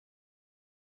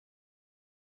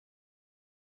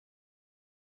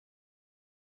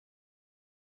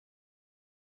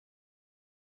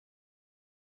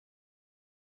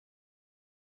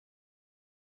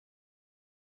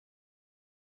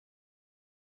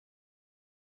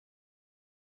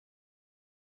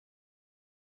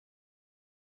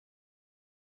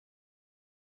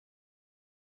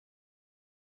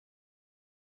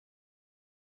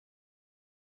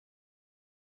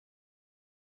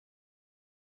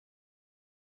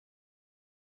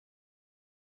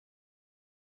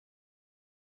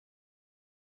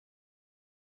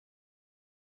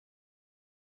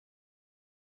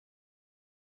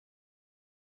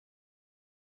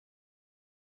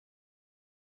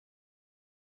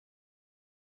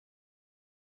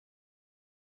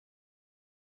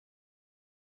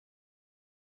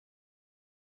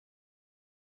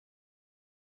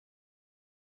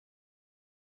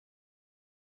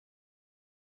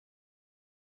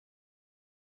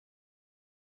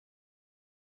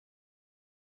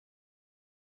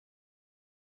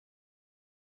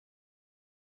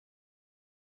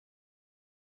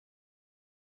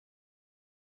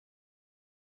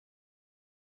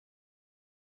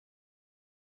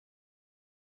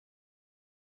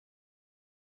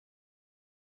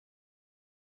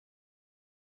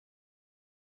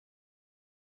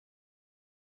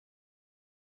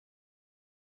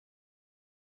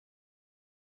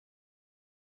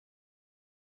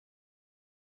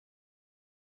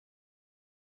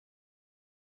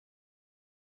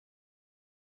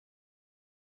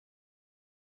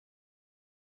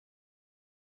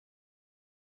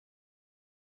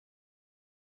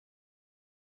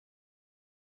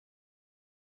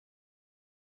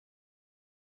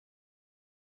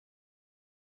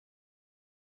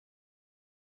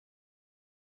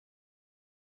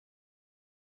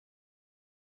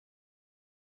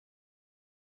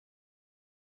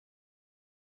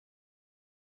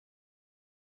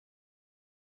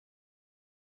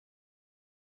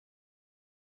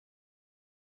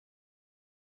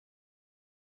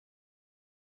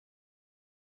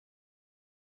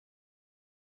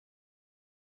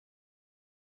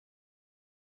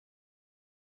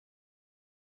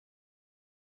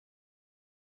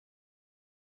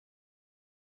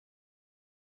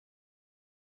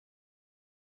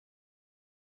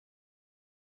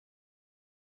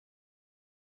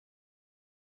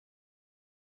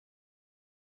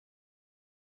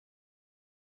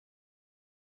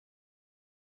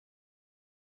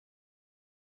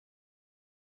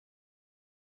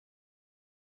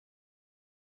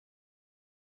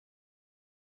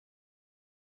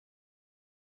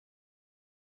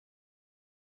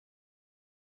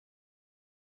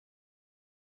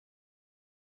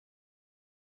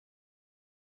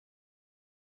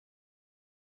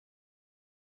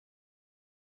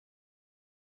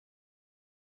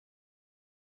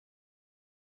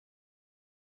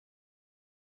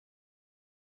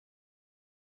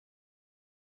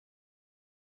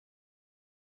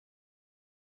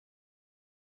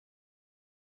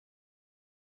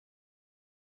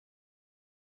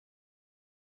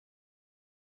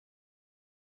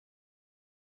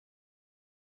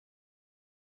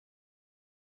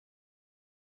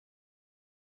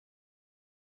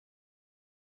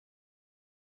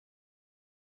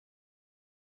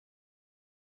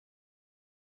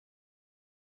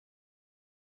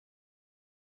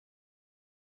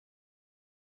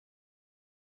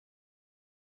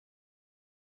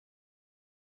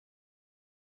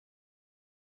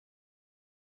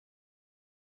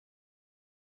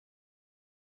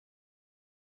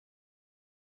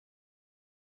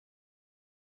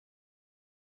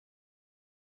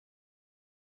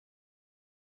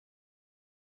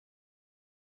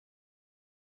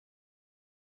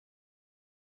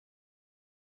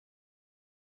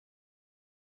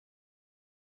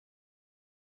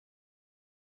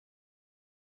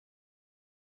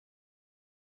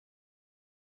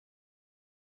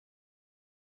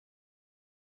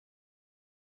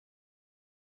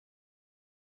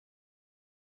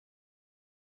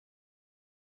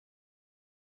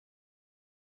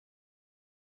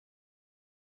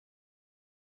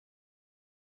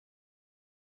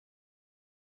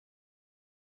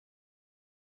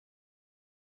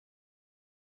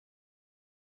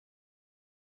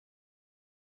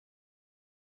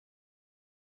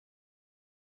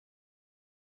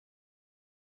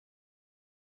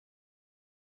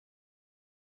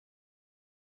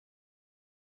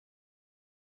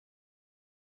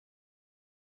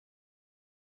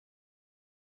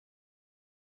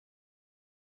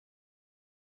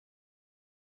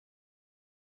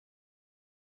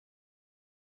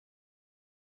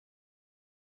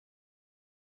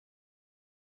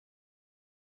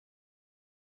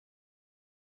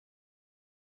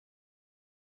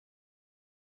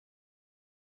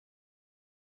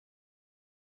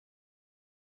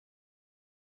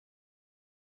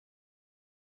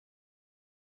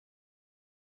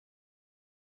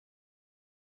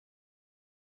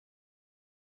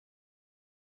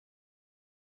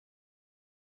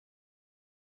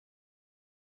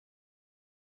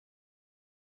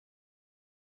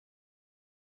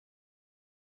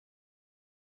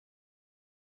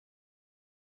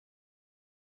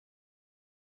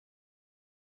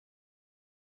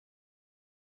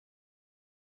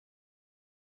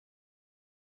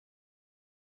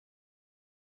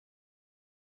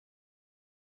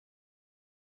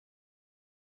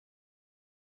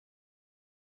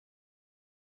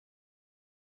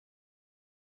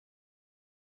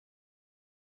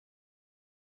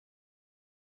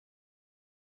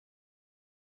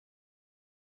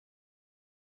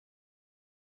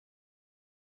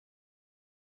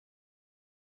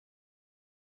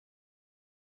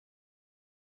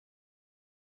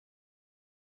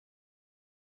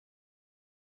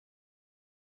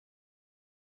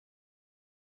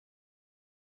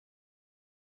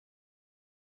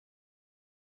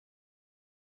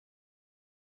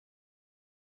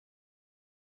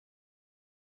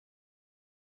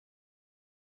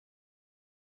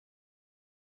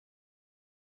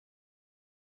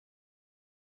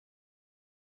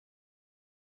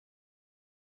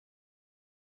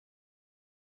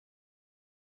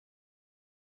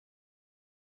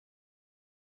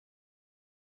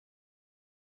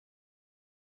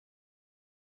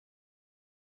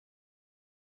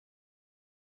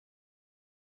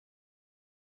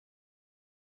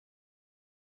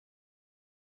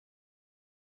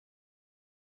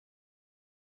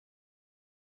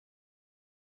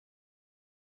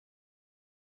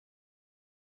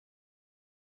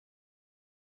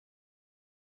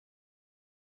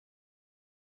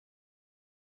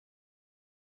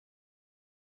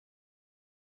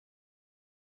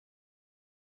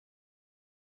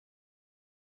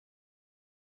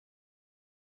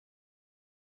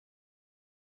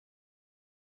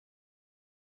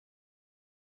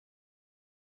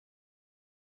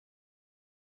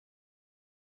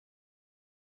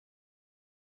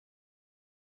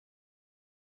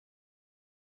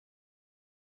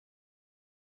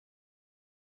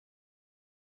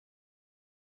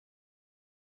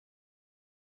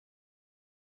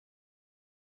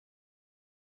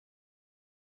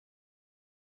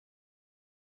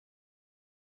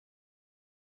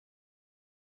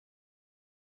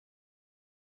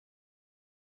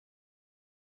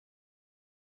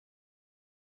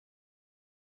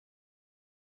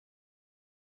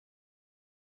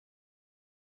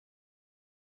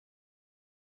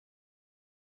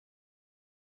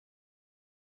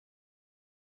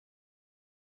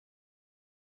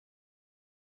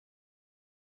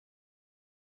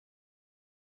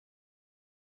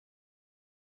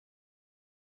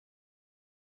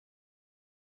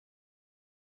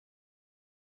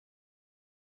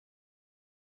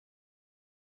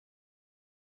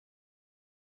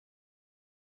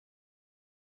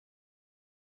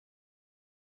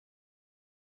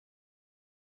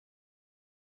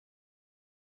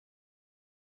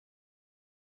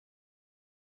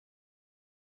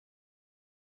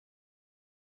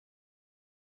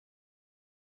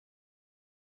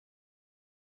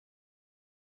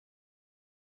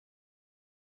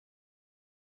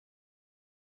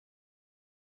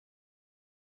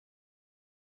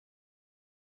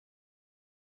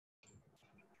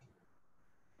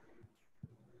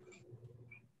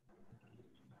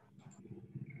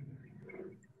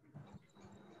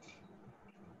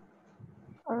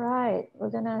right, we're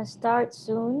gonna start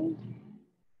soon.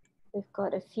 We've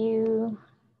got a few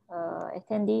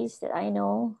attendees that I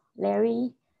know.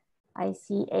 Larry, I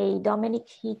see a Dominic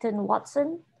Heaton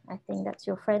Watson. I think that's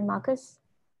your friend, Marcus.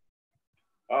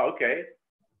 Oh, okay.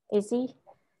 Is he?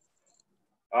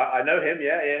 I know him,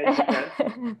 yeah.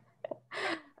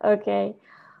 Okay.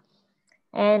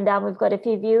 And we've got a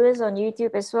few viewers on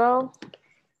YouTube as well.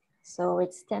 So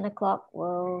it's 10 o'clock.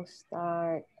 We'll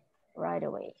start right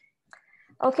away.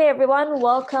 Okay, everyone,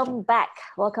 welcome back.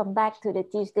 Welcome back to the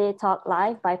Tuesday Talk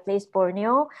Live by Place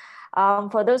Borneo.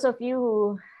 For those of you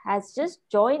who has just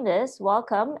joined us,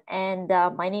 welcome. And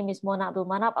my name is Mona Abdul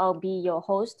Manap. I'll be your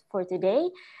host for today.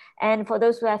 And for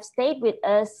those who have stayed with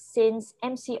us since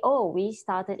MCO, we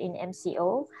started in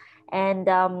MCO. And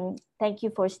thank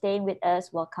you for staying with us.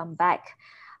 Welcome back.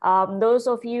 Those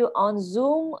of you on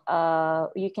Zoom,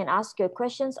 you can ask your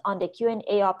questions on the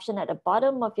Q&A option at the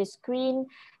bottom of your screen.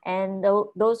 And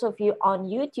those of you on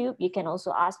YouTube, you can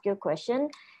also ask your question,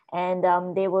 and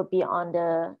they will be on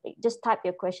the, just type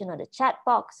your question on the chat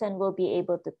box and we'll be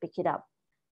able to pick it up.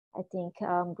 I think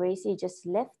Gracie just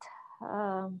left.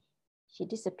 She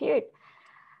disappeared.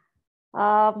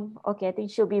 Okay, I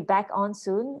think she'll be back on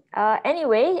soon.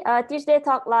 Anyway, Tuesday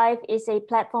Talk Live is a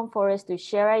platform for us to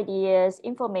share ideas,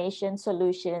 information,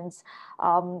 solutions,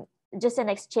 just an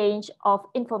exchange of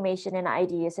information and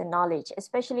ideas and knowledge,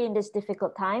 especially in these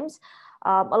difficult times.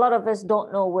 A lot of us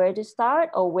don't know where to start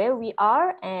or where we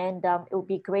are, and it would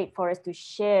be great for us to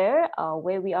share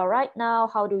where we are right now.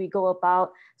 How do we go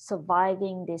about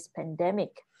surviving this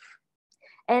pandemic?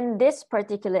 And this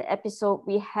particular episode,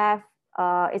 we have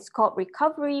it's called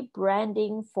Recovery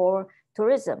Branding for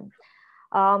Tourism.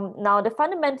 Now, the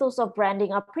fundamentals of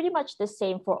branding are pretty much the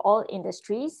same for all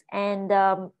industries. And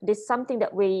this is something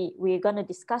that we're going to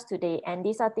discuss today. And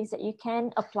these are things that you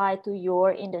can apply to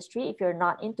your industry if you're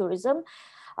not in tourism.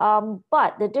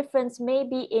 But the difference may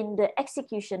be in the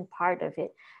execution part of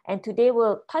it. And today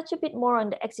we'll touch a bit more on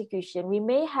the execution. We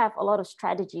may have a lot of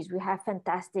strategies. We have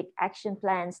fantastic action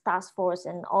plans, task force,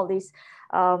 and all these,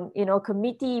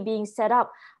 committee being set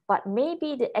up. But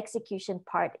maybe the execution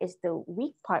part is the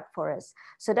weak part for us.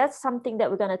 So that's something that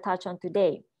we're going to touch on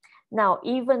today. Now,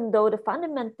 even though the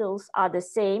fundamentals are the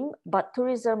same, but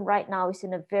tourism right now is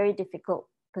in a very difficult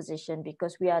position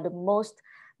because we are the most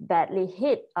badly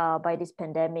hit by this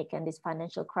pandemic and this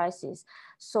financial crisis.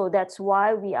 So that's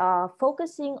why we are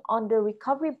focusing on the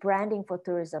recovery branding for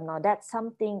tourism. Now, that's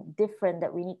something different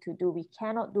that we need to do. We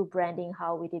cannot do branding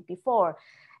how we did before.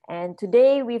 And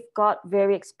today we've got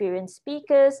very experienced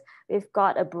speakers. We've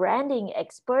got a branding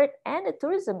expert and a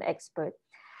tourism expert.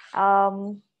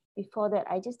 Before that,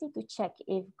 I just need to check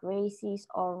if Gracie's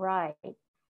all right.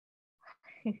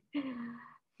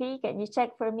 Fee, can you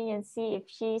check for me and see if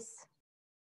she's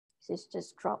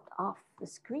just dropped off the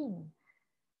screen?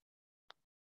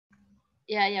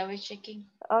 Yeah, we're checking.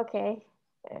 Okay.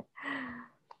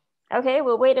 Okay,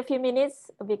 we'll wait a few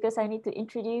minutes because I need to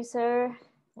introduce her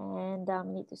and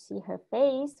need to see her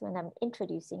face when I'm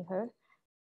introducing her.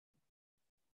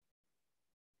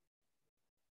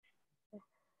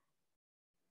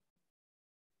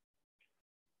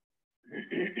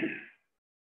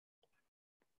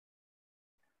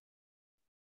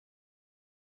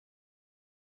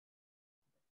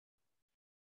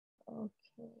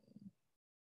 Okay.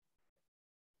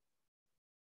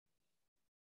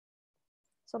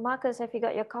 So Marcus, have you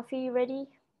got your coffee ready?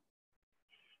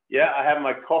 Yeah, I have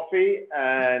my coffee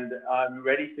and I'm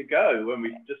ready to go when we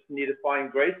just need to find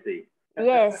Gracie.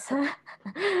 Yes.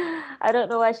 I don't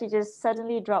know why she just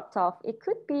suddenly dropped off. It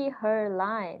could be her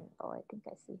line. Oh, I think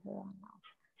I see her on now.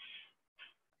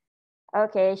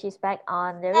 Okay, she's back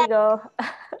on. There we go.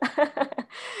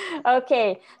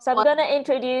 Okay, so I'm going to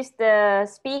introduce the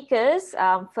speakers.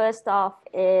 First off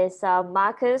is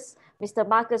Marcus, Mr.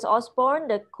 Marcus Osborne,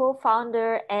 the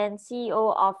co-founder and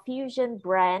CEO of Fusion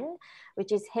Brand,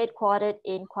 which is headquartered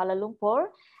in Kuala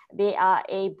Lumpur. They are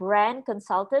a brand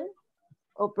consultant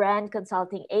or brand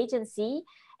consulting agency.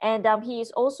 And he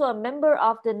is also a member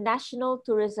of the National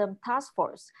Tourism Task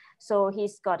Force. So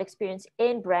he's got experience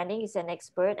in branding, he's an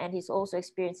expert, and he's also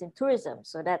experienced in tourism.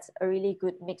 So that's a really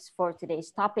good mix for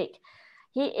today's topic.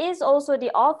 He is also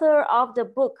the author of the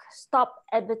book, Stop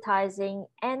Advertising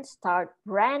and Start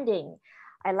Branding.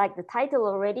 I like the title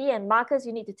already. And Marcus,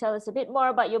 you need to tell us a bit more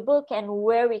about your book and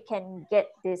where we can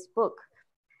get this book.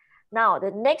 Now,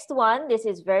 the next one, this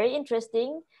is very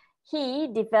interesting. He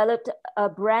developed a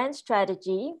brand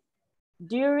strategy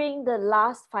during the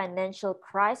last financial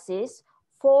crisis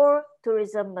for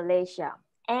Tourism Malaysia.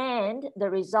 And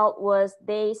the result was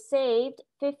they saved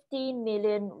 15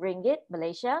 million ringgit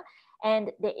Malaysia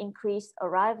and they increased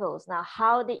arrivals. Now,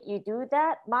 how did you do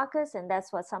that, Marcus? And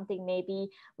that's what something maybe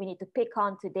we need to pick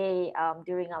on today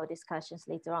during our discussions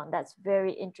later on. That's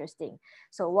very interesting.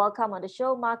 So welcome on the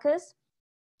show, Marcus.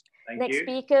 Next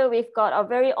speaker, we've got our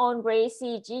very own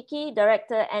Gracie Jiki,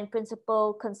 Director and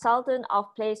Principal Consultant of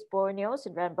Place Borneo,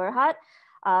 Sdn Bhd.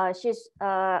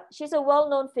 She's a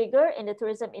well-known figure in the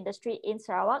tourism industry in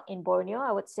Sarawak, in Borneo,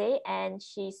 I would say, and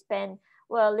she spent,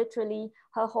 well, literally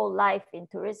her whole life in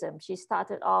tourism. She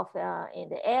started off in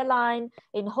the airline,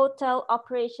 in hotel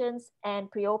operations and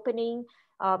pre-opening.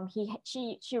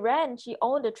 She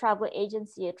owned a travel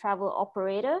agency, a travel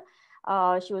operator.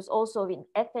 She was also in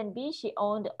F&B. She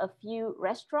owned a few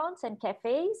restaurants and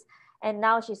cafes, and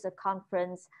now she's a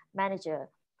conference manager.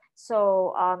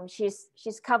 So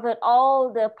she's covered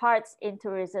all the parts in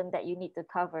tourism that you need to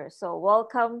cover. So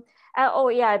welcome. Oh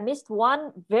yeah, I missed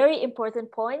one very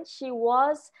important point. She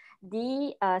was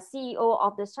the CEO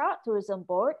of the Sarawak Tourism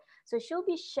Board. So she'll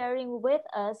be sharing with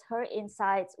us her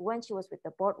insights when she was with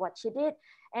the board, what she did,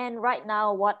 and right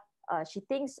now what she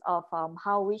thinks of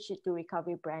how we should do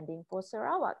recovery branding for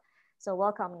Sarawak. So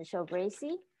welcome to the show,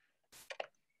 Gracie.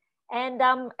 And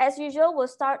as usual, we'll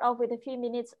start off with a few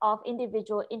minutes of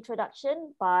individual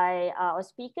introduction by our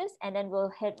speakers, and then we'll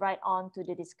head right on to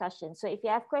the discussion. So if you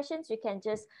have questions, you can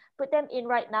just put them in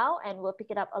right now and we'll pick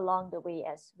it up along the way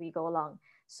as we go along.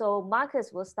 So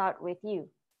Marcus, we'll start with you.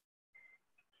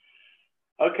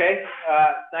 Okay,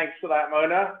 thanks for that,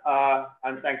 Mona,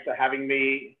 and thanks for having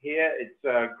me here.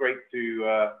 It's great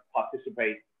to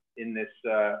participate in this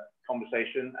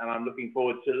conversation, and I'm looking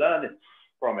forward to learning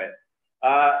from it.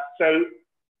 So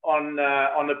on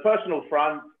the personal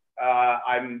front,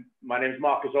 my name is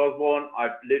Marcus Osborne.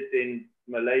 I've lived in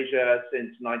Malaysia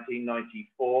since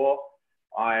 1994.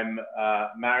 I'm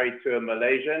married to a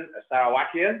Malaysian, a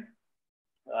Sarawakian,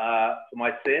 for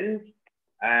my sins.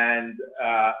 And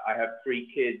I have 3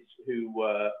 kids who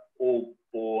were all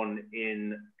born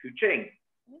in Kuching.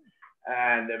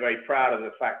 And they're very proud of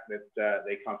the fact that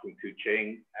they come from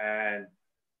Kuching and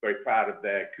very proud of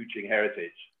their Kuching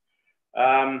heritage.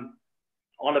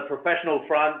 On the professional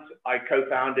front, I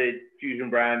co-founded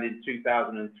Fusion Brand in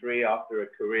 2003 after a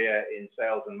career in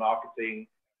sales and marketing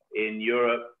in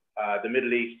Europe, the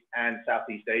Middle East, and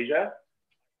Southeast Asia.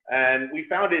 And we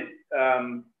founded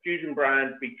Fusion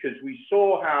Brand because we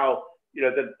saw how, you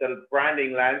know, the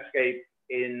branding landscape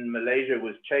in Malaysia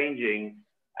was changing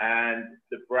and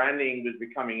the branding was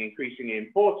becoming increasingly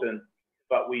important.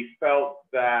 But we felt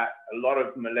that a lot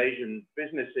of Malaysian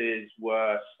businesses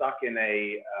were stuck in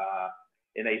a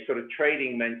sort of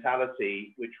trading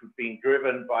mentality, which was being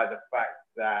driven by the fact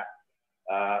that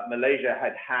Malaysia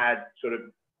had had sort of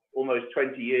almost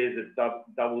 20 years of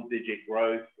double-digit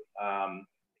growth.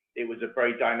 It was a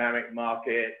very dynamic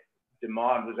market.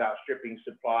 Demand was outstripping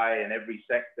supply in every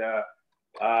sector.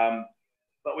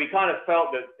 But we kind of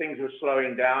felt that things were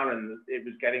slowing down and it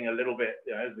was getting a little bit,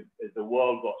 you know, as the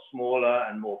world got smaller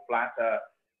and more flatter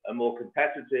and more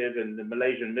competitive and the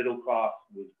Malaysian middle class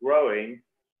was growing,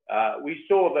 we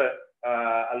saw that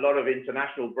a lot of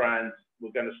international brands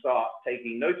were going to start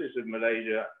taking notice of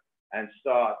Malaysia and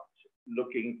start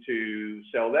looking to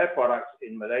sell their products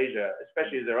in Malaysia,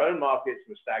 especially as their own markets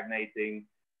were stagnating.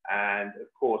 And of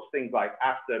course, things like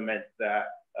AFTA meant that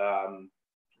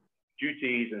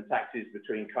duties and taxes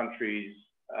between countries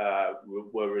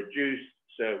were reduced.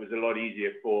 So it was a lot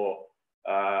easier for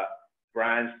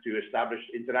brands to establish,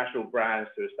 international brands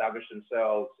to establish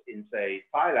themselves in, say,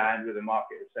 Thailand with a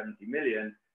market of 70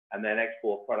 million and then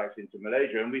export products into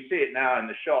Malaysia. And we see it now in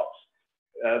the shops.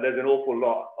 There's an awful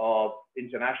lot of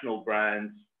international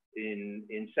brands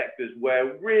in sectors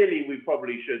where really we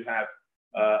probably should have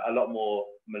a lot more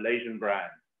Malaysian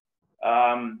brands.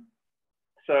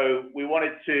 So we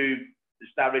wanted to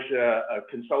establish a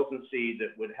consultancy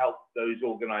that would help those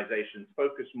organizations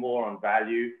focus more on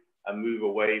value and move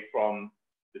away from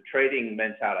the trading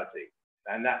mentality.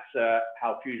 And that's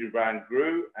how Fusion Brand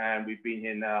grew. And we've been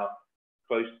here now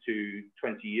close to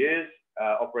 20 years,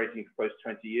 operating for close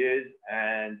to 20 years.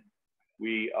 And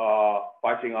we are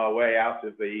fighting our way out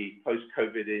of the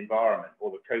post-COVID environment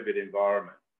or the COVID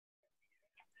environment.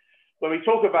 When we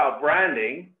talk about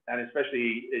branding, and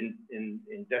especially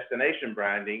in destination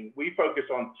branding, we focus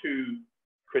on 2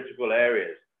 critical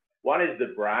areas. One is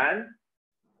the brand,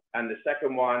 and the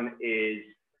second one is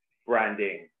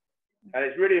branding. And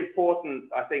it's really important,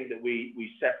 I think, that we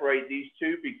separate these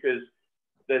 2 because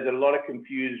there's a lot of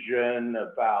confusion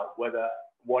about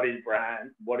what is brand,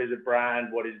 what is a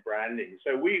brand, what is branding.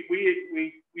 So we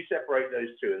separate those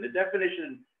 2. And the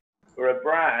definition for a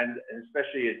brand, and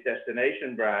especially a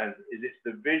destination brand, is it's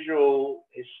the visual,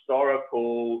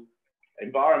 historical,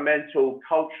 environmental,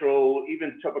 cultural,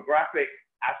 even topographic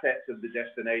assets of the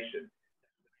destination.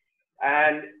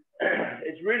 And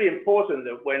it's really important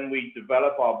that when we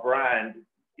develop our brand,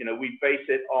 you know, we base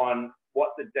it on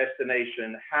what the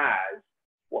destination has,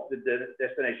 what the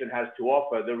destination has to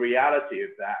offer, the reality of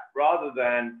that, rather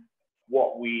than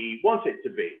what we want it to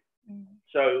be.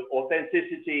 So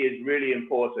authenticity is really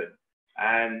important.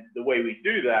 And the way we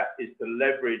do that is to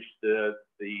leverage the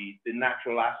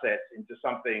natural assets into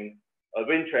something of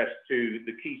interest to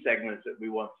the key segments that we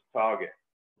want to target.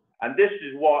 And this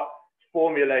is what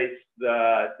formulates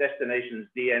the destination's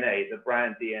DNA, the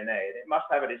brand DNA. And it must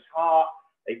have at its heart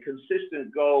a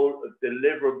consistent goal of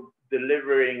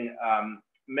delivering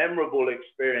memorable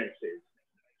experiences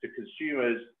to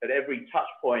consumers at every touch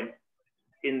point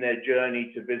in their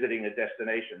journey to visiting a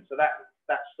destination. So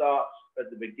that starts at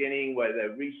the beginning, where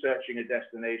they're researching a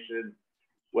destination,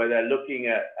 where they're looking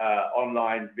at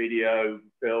online video,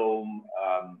 film,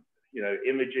 you know,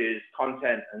 images,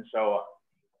 content, and so on.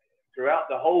 Throughout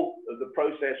the whole of the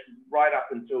process, right up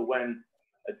until when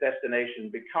a destination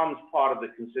becomes part of the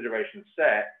consideration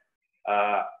set,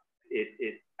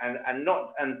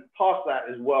 and past that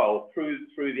as well, through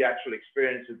the actual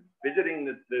experience of visiting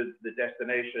the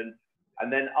destination,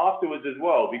 and then afterwards as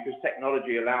well, because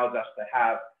technology allows us to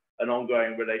have an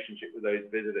ongoing relationship with those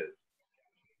visitors.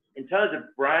 In terms of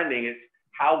branding, it's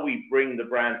how we bring the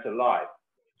brand to life.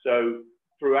 So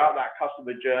throughout that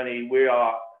customer journey,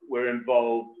 we're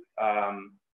involved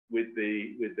with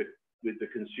the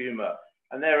consumer,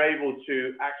 and they're able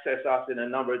to access us in a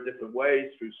number of different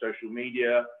ways, through social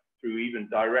media, through even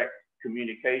direct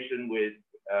communication with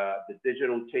the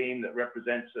digital team that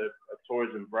represents a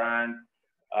tourism brand.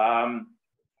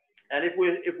 And if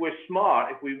we're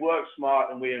smart, if we work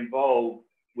smart and we involve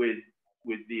with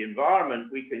the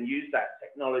environment, we can use that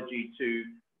technology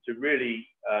to really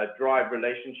drive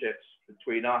relationships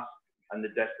between us and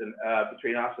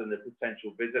between us and the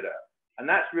potential visitor. And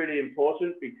that's really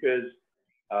important because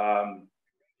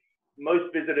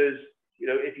most visitors, you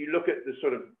know, if you look at the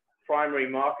sort of primary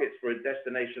markets for a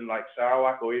destination like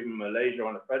Sarawak or even Malaysia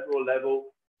on a federal level,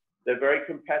 they're very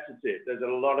competitive. There's a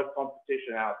lot of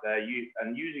competition out there.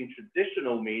 And using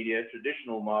traditional media,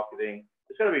 traditional marketing,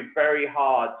 it's going to be very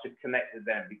hard to connect with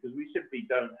them because we simply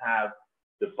don't have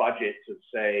the budget of,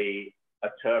 say, a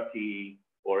Turkey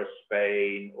or a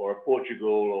Spain or a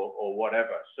Portugal or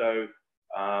whatever. So,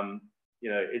 you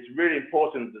know, it's really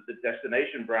important that the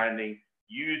destination branding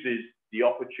uses the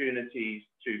opportunities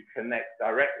to connect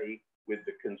directly with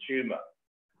the consumer.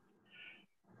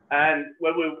 And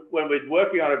when we're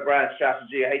working on a brand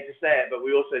strategy, I hate to say it, but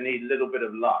we also need a little bit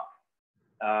of luck.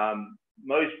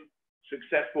 Most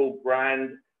successful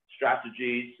brand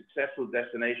strategies, successful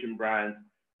destination brands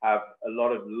have a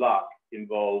lot of luck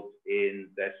involved in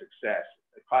their success.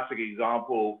 A classic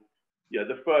example, you know,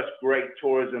 the first great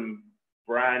tourism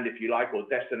brand, if you like, or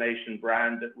destination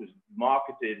brand that was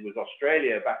marketed was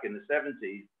Australia back in the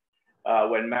 70s,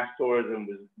 when mass tourism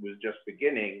was just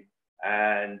beginning.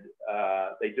 And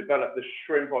they developed the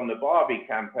Shrimp on the Barbie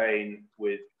campaign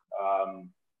with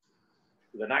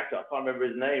an actor, I can't remember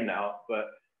his name now,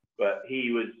 but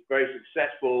he was very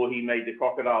successful. He made the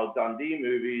Crocodile Dundee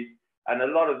movies, and a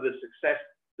lot of the success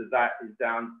to that is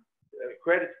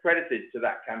credited to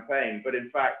that campaign. But in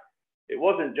fact, it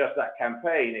wasn't just that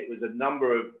campaign, it was a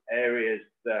number of areas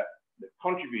that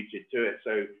contributed to it.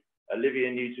 So Olivia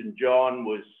Newton-John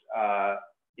was,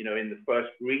 you know, in the first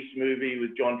Grease movie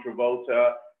with John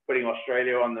Travolta, putting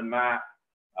Australia on the map.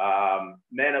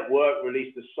 Men at Work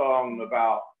released a song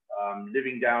about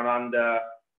living down under.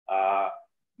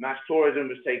 Mass tourism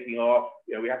was taking off.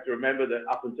 You know, we have to remember that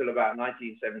up until about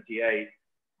 1978,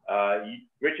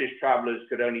 British travelers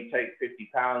could only take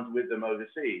 £50 with them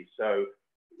overseas. So,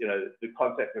 you know, the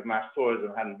concept of mass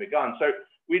tourism hadn't begun. So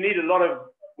we need a lot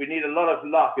of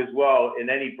luck as well in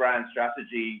any brand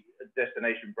strategy,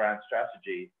 destination brand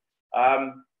strategy.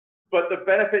 But the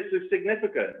benefits are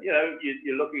significant. You know,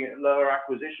 you're looking at lower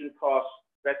acquisition costs,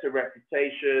 better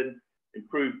reputation,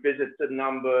 improved visitor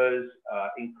numbers,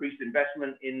 increased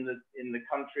investment in the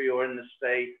country or in the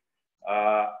state,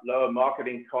 lower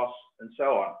marketing costs, and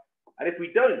so on. And if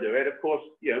we don't do it, of course,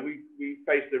 you know, we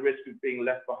face the risk of being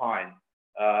left behind,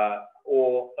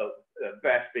 or at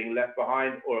best being left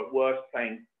behind, or at worst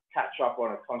playing catch up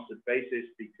on a constant basis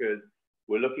because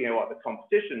we're looking at what the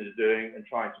competition is doing and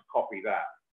trying to copy that.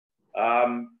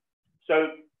 So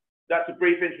that's a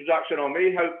brief introduction on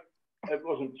me. Hope it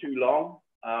wasn't too long,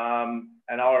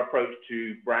 and our approach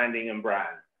to branding and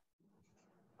brand.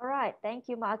 All right, thank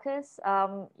you, Marcus.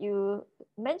 You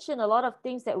mentioned a lot of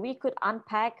things that we could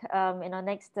unpack in our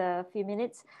next few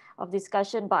minutes of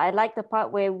discussion, but I like the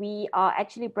part where we are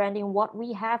actually branding what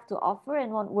we have to offer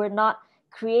and what we're not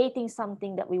creating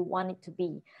something that we want it to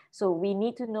be. So we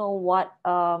need to know what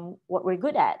we're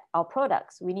good at, our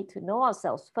products. We need to know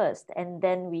ourselves first, and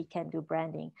then we can do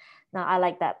branding. Now, I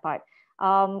like that part.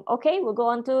 Okay, we'll go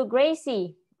on to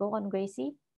Gracie. Go on,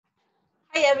 Gracie.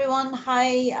 Hi everyone.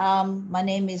 Hi, my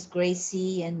name is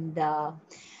Gracie, and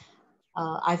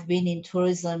I've been in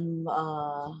tourism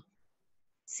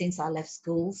since I left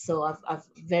school. So I've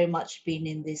very much been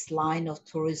in this line of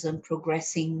tourism,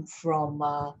 progressing from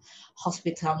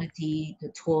hospitality to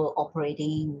tour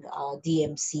operating,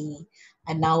 DMC,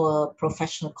 and now a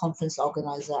professional conference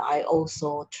organizer. I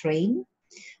also train.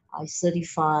 I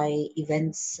certify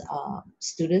events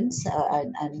students,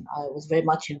 and I was very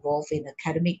much involved in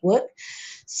academic work.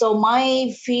 So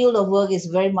my field of work is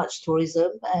very much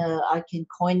tourism. I can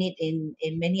coin it in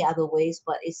many other ways,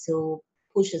 but it still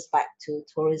pushes back to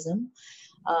tourism.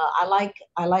 I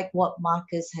like what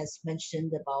Marcus has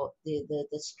mentioned about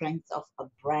the strength of a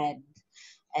brand,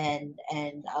 and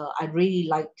I'd really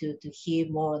like to hear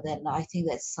more of that. And I think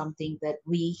that's something that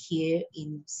we here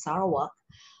in Sarawak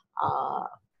uh,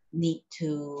 need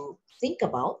to think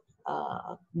about.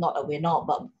 Not that we're not,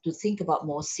 but to think about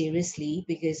more seriously,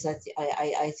 because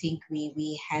I think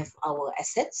we have our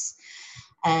assets,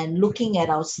 and looking at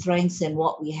our strengths and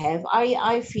what we have.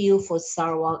 I feel for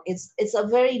Sarawak, it's a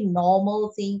very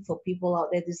normal thing for people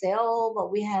out there to say, oh,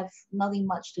 but we have nothing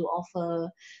much to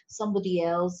offer. Somebody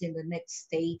else in the next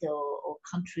state or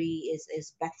country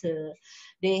is better.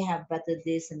 They have better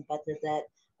this and better that.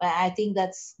 But I think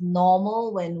that's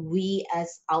normal when we,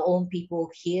 as our own people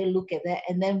here, look at that.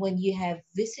 And then when you have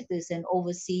visitors and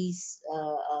overseas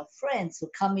friends who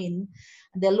come in,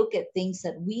 and they look at things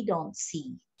that we don't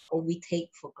see or we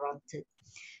take for granted.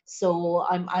 So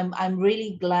I'm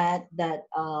really glad that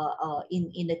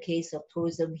in the case of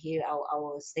tourism here,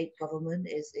 our state government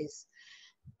is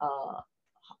uh,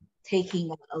 taking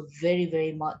a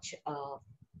very much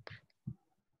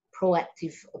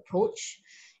proactive approach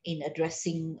in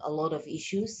addressing a lot of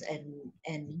issues,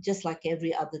 and just like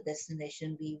every other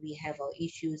destination, we have our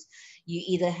issues. You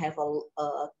either have a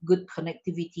good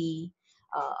connectivity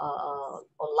or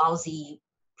lousy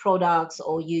products,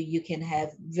 or you can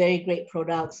have very great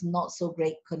products, not so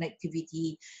great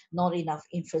connectivity, not enough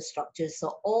infrastructure.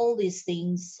 So all these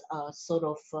things sort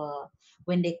of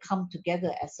when they come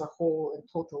together as a whole and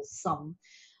total sum,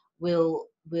 will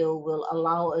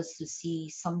allow us to see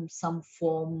some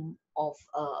form of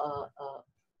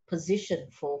position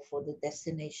for the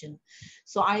destination.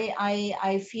 So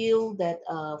I feel that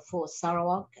for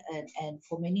Sarawak and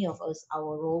for many of us,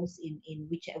 our roles in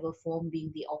whichever form,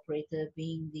 being the operator,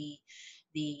 being the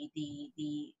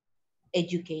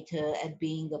educator, and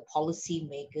being the policy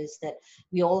makers, that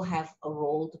we all have a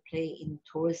role to play in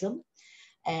tourism.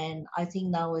 And I think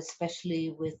now,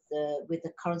 especially with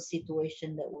the current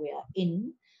situation that we are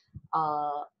in,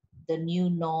 uh, the new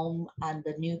norm and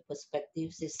the new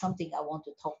perspectives is something I want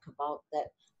to talk about.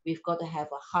 That we've got to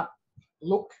have a hard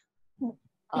look,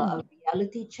 a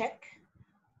reality check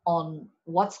on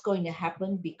what's going to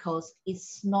happen, because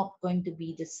it's not going to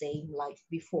be the same like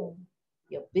before.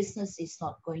 Your business is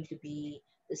not going to be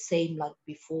the same like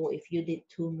before. If you did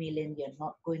 2 million, you're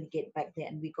not going to get back there.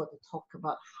 And we got to talk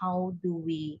about how do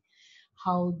we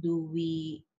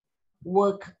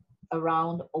work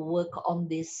around or work on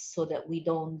this, so that we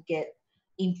don't get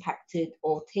impacted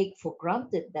or take for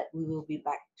granted that we will be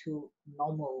back to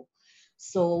normal.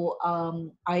 So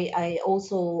I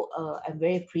also am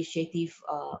very appreciative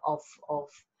of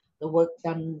the work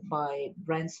done by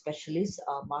brand specialist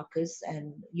Marcus.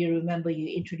 And you remember you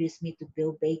introduced me to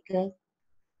Bill Baker,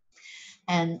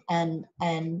 and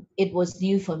it was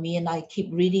new for me, and I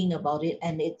keep reading about it,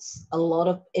 and it's a lot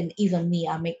of, and even me,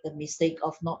 I make the mistake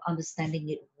of not understanding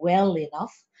it well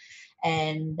enough.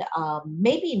 And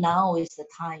maybe now is the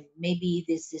time. Maybe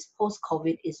this post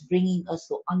COVID is bringing us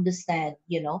to understand,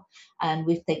 and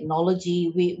with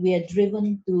technology, we are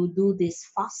driven to do this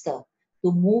faster,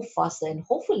 to move faster, and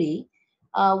hopefully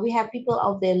we have people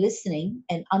out there listening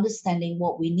and understanding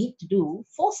what we need to do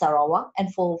for Sarawak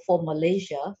and for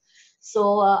Malaysia.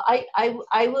 So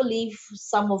I will leave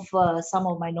some of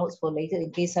my notes for later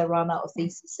in case I run out of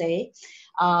things to say.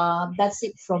 That's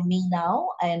it from me now,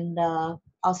 and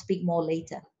I'll speak more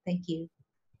later. Thank you.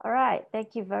 All right,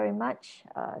 thank you very much,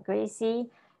 Gracie.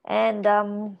 And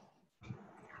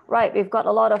right, we've got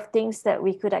a lot of things that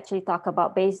we could actually talk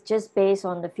about based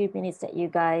on the few minutes that you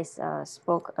guys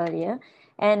spoke earlier.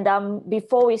 And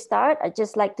before we start, I'd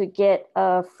just like to get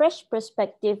a fresh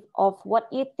perspective of what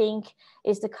you think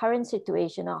is the current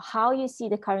situation, or how you see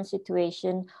the current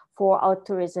situation for our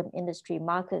tourism industry.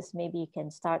 Marcus, maybe you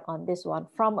can start on this one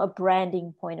from a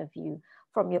branding point of view,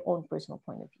 from your own personal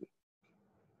point of view.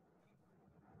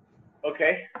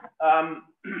 Okay.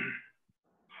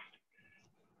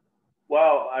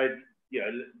 Well,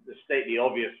 to state the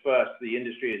obvious first, the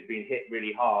industry has been hit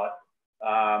really hard.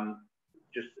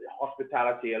 Just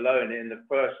hospitality alone in the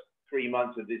first 3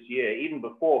 months of this year, even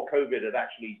before COVID had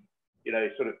actually,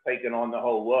 sort of taken on the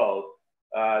whole world,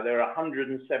 there are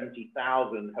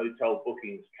 170,000 hotel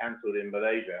bookings cancelled in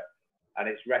Malaysia. And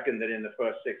it's reckoned that in the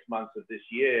first 6 months of this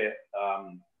year,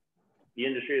 the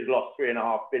industry has lost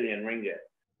 3.5 billion ringgit.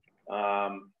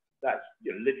 That's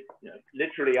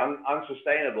literally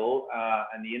unsustainable,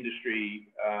 and the industry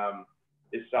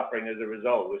is suffering as a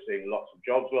result. We're seeing lots of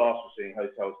jobs lost. We're seeing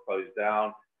hotels closed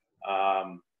down,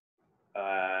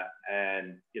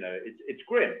 and it's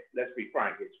grim. Let's be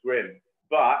frank, it's grim.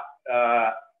 But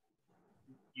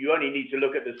you only need to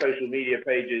look at the social media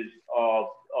pages of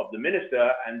the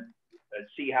minister and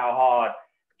see how hard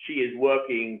she is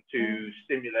working to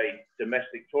stimulate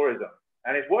domestic tourism.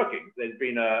 And it's working. There's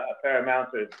been a fair amount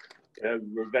of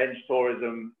revenge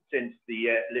tourism since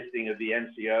the lifting of the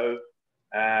MCO,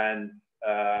 and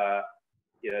a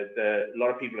lot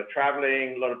of people are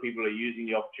traveling. A lot of people are using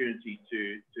the opportunity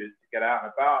to get out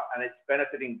and about, and it's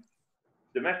benefiting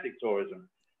domestic tourism.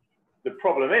 The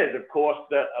problem is, of course,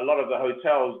 that a lot of the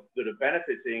hotels that are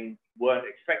benefiting weren't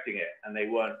expecting it, and they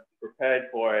weren't prepared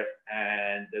for it,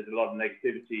 and there's a lot of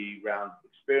negativity around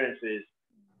experiences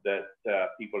that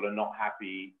people are not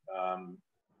happy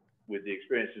with the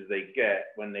experiences they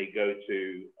get when they go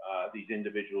to these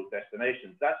individual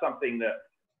destinations. That's something that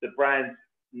the brands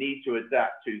need to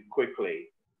adapt to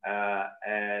quickly,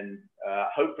 and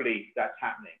hopefully that's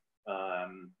happening.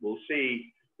 We'll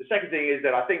see. The second thing is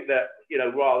that I think that,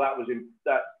 while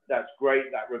that's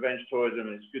great, that revenge tourism,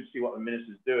 and it's good to see what the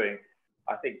minister's doing.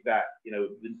 I think that,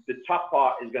 the tough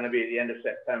part is going to be at the end of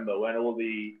September, when all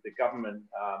the government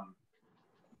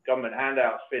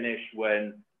handouts finish,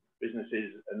 when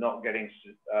businesses are not getting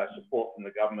support from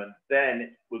the government.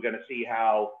 Then we're going to see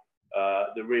how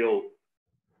the real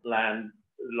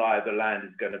lie of the land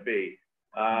is going to be.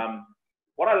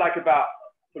 What I like about,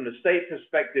 from the state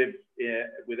perspective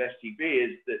with STB,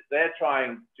 is that they're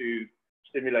trying to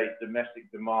stimulate domestic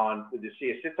demand with the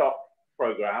Siasitop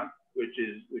program, which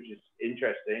is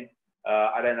interesting.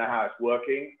 I don't know how it's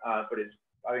working, but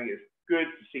I think it's good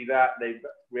to see that they've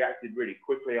reacted really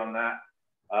quickly on that,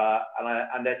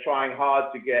 and they're trying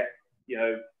hard to get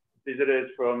visitors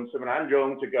from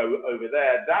Semenanjung to go over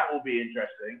there. That will be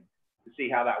interesting to see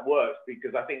how that works,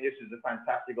 because I think this is a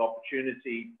fantastic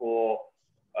opportunity for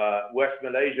West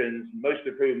Malaysians, most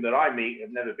of whom that I meet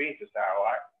have never been to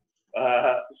Sarawak.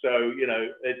 So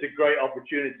it's a great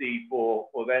opportunity for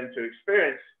them to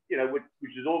experience,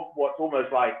 which is what's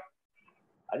almost like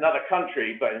another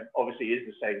country, but obviously is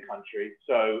the same country.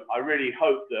 So I really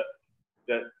hope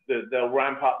that they'll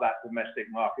ramp up that domestic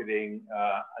marketing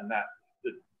and that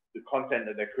the content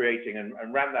that they're creating,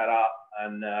 and ramp that up,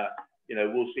 and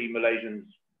we'll see Malaysians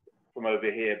from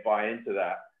over here buy into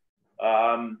that.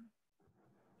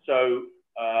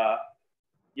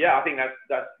 Yeah, I think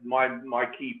that's my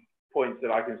key points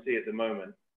that I can see at the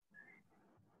moment.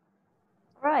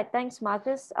 All right, thanks,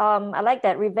 Marcus. I like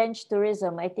that revenge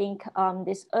tourism. I think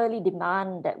this early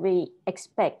demand that we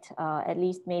expect, at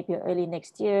least maybe early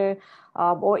next year,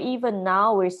 or even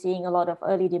now, we're seeing a lot of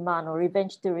early demand or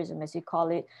revenge tourism, as you call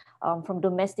it, from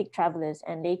domestic travelers.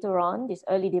 And later on, this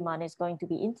early demand is going to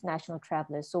be international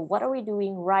travelers. So what are we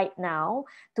doing right now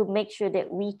to make sure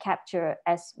that we capture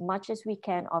as much as we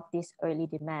can of this early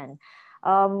demand?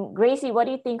 Gracie, what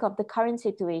do you think of the current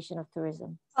situation of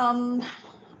tourism?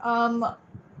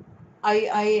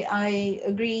 I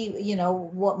agree,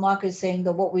 what Mark is saying,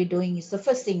 that what we're doing is the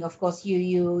first thing, of course,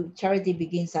 charity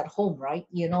begins at home, right?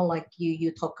 Like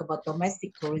you talk about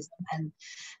domestic tourism,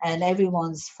 and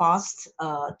everyone's fast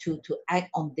to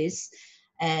act on this.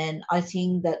 And I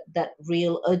think that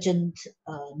real urgent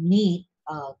need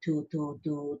to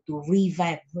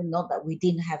revamp, not that we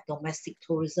didn't have domestic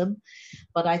tourism,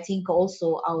 but I think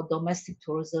also our domestic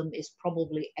tourism is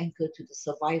probably anchored to the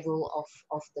survival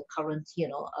of the current,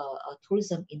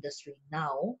 tourism industry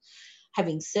now.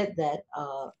 Having said that,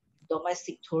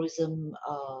 domestic tourism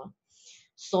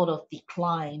sort of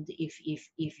declined, if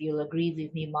you'll agree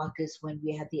with me, Marcus, when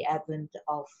we had the advent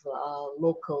of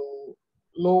local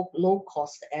low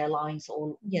cost airlines,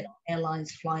 or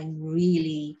airlines flying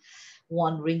really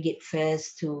 1 ringgit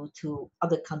fares to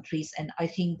other countries, and I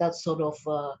think that sort of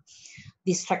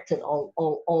distracted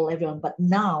all everyone. But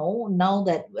now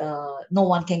that no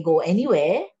one can go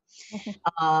anywhere,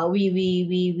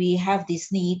 we have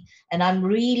this need, and I'm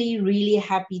really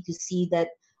happy to see that.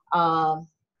 Um,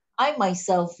 I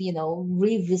myself,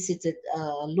 revisited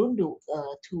Lundu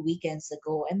 2 weekends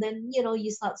ago, and then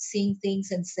you start seeing things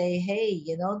and say, hey,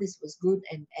 this was good,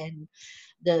 and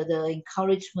the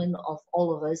encouragement of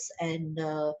all of us. And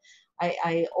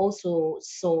I also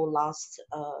saw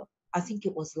I think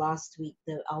it was last week,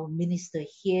 our minister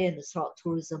here in the Sarawak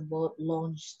Tourism Board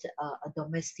launched a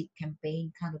domestic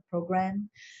campaign kind of program.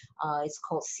 It's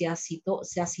called Siasito.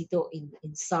 Siasito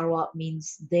in Sarawak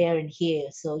means there and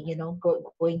here. So,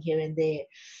 going here and there.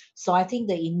 So I think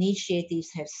the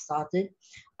initiatives have started.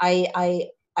 I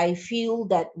feel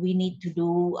that we need to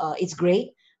do, it's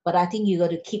great, but I think you got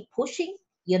to keep pushing,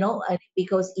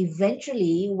 because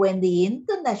eventually when the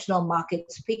international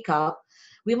markets pick up,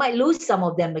 we might lose some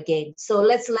of them again. So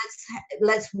let's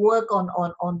work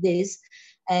on this,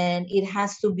 and it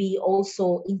has to be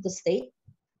also interstate,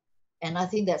 and I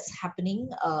think that's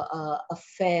happening a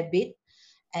fair bit.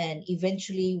 And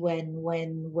eventually,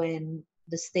 when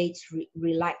the states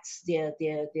relax their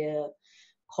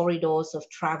corridors of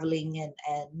traveling, and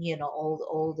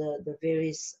all the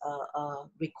various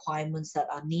requirements that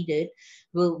are needed,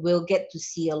 we'll get to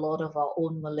see a lot of our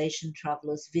own Malaysian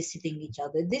travelers visiting each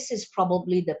other. This is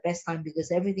probably the best time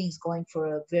because everything's going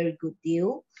for a very good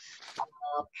deal,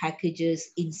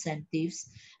 packages, incentives,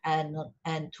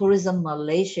 and Tourism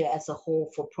Malaysia as a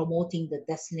whole for promoting the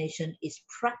destination is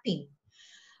prepping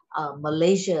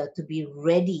Malaysia to be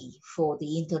ready for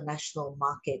the international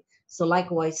market. So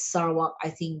likewise, Sarawak, I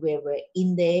think we're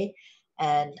in there,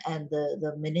 and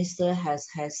the minister has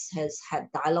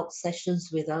had dialogue sessions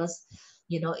with us.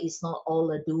 It's not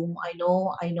all a doom. I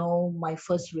know. My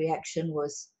first reaction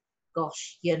was,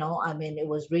 gosh, I mean, it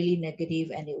was really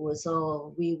negative, and it was,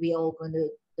 oh, we all going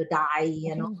to die,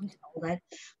 and all that.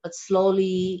 But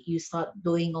slowly you start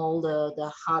doing all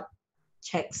the hard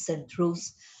checks and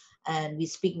truths, and we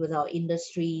speak with our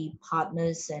industry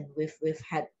partners, and we've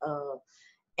had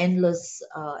endless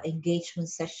engagement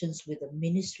sessions with the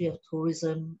Ministry of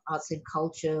Tourism, Arts and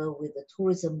Culture, with the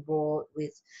Tourism Board,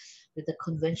 with the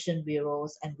convention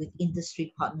bureaus, and with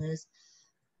industry partners.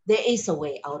 There is a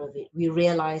way out of it. We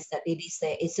realize that it is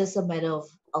there. It's just a matter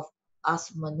of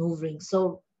us maneuvering.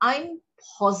 So I'm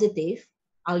positive.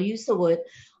 I'll use the word.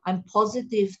 I'm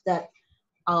positive that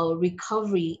our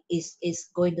recovery is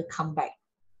going to come back,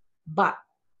 but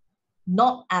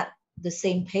not at the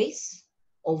same pace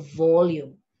or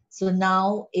volume. So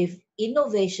now, if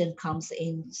innovation comes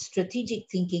in,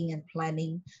 strategic thinking and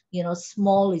planning,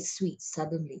 small is sweet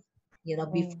suddenly.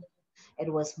 Before it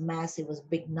was mass, it was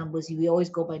big numbers. We always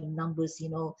go by numbers,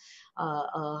 uh,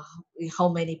 uh, how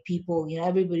many people,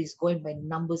 everybody's going by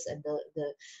numbers, and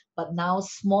but now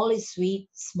small is sweet,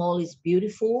 small is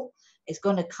beautiful. It's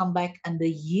going to come back, and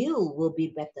the yield will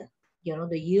be better.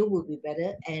 The yield will be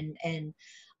better, and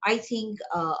I think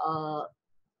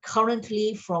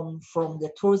currently, from the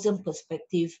tourism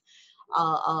perspective,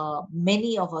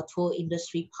 many of our tour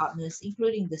industry partners,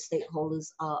 including the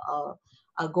stakeholders,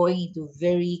 are going into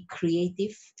very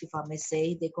creative, if I may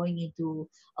say. They're going into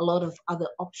a lot of other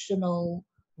optional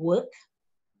work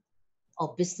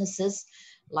or businesses,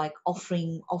 like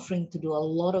offering to do a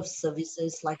lot of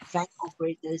services like van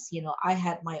operators. I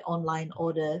had my online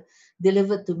order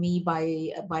delivered to me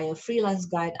by a freelance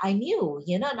guide I knew,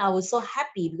 and I was so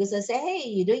happy because I said, hey,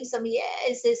 you're doing something. Yeah,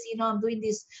 it says, I'm doing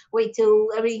this. Wait till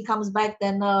everything comes back,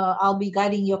 then I'll be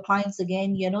guiding your clients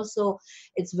again. So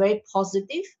it's very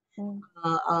positive.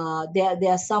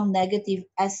 There are some negative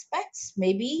aspects,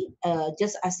 maybe,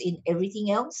 just as in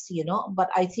everything else, but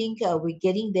I think we're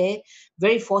getting there.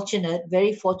 Very fortunate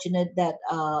that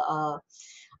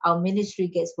our ministry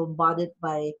gets bombarded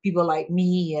by people like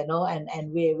me, and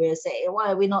we're saying,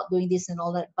 why are we not doing this and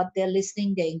all that? But they're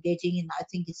listening, they're engaging, and I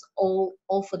think it's all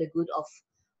for the good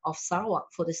of Sarawak,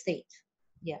 for the state.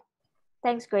 Yeah.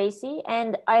 Thanks, Gracie.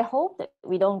 And I hope that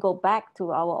we don't go back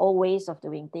to our old ways of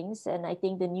doing things. And I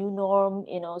think the new norm,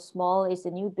 small is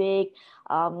the new big,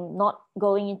 not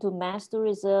going into mass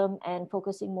tourism and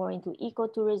focusing more into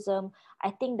ecotourism.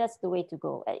 I think that's the way to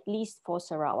go, at least for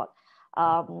Sarawak.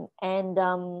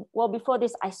 Well, before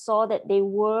this, I saw that they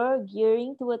were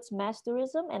gearing towards mass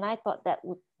tourism, and I thought that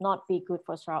would not be good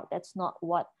for Sarawak. That's not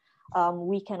what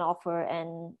we can offer,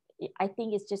 and I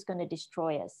think it's just going to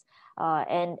destroy us,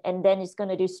 and then it's going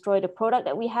to destroy the product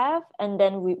that we have, and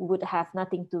then we would have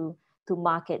nothing to to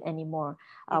market anymore.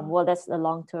 Well, that's the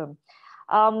long term.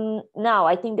 Now,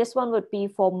 I think this one would be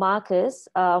for Marcus.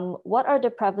 What are the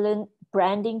prevalent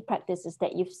branding practices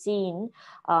that you've seen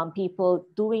people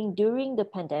doing during the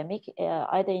pandemic,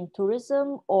 either in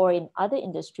tourism or in other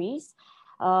industries?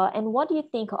 And what do you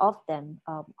think of them?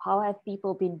 How have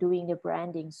people been doing the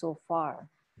branding so far?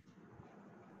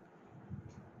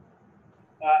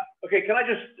 Okay, can I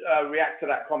just react to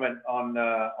that comment on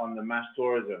the mass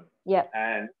tourism? Yeah.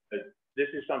 And this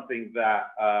is something that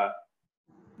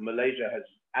Malaysia has,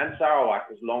 and Sarawak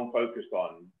has long focused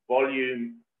on: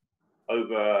 volume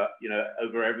over,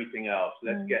 over everything else.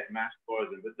 Let's get mass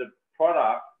tourism. But the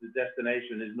product, the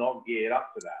destination, is not geared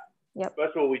up to that. Yep.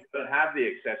 First of all, we don't have the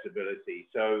accessibility.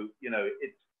 So,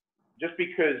 it's just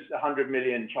because 100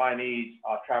 million Chinese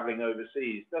are traveling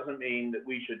overseas doesn't mean that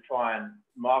we should try and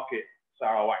market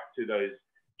Sarawak to those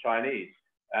Chinese.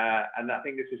 And I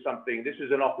think this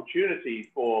is an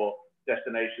opportunity for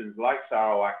destinations like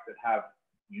Sarawak that have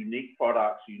unique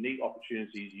products, unique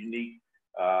opportunities, unique,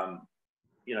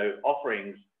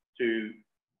 offerings to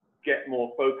get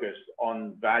more focused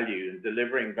on value and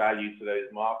delivering value to those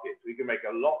markets. We can make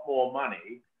a lot more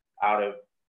money out of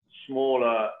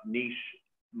smaller niche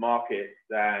markets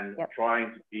than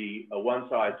trying to be a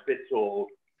one-size-fits-all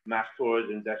mass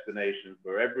tourism destination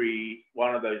for every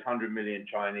one of those 100 million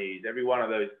Chinese, every one of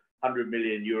those 100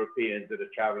 million Europeans that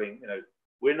are traveling.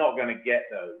 We're not going to get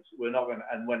those. We're not going to,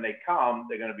 and when they come,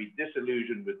 they're going to be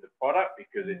disillusioned with the product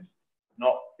because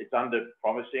it's under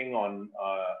promising on,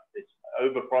 it's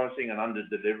over promising and under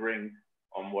delivering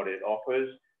on what it offers.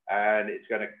 And it's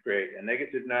going to create a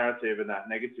negative narrative, and that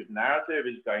negative narrative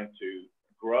is going to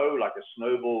grow like a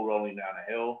snowball rolling down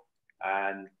a hill.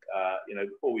 And,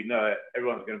 before we know it,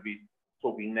 everyone's going to be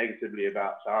talking negatively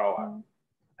about Sarawak.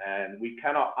 And we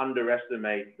cannot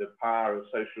underestimate the power of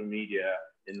social media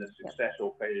in the success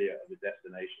or failure of a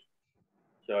destination.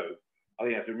 So I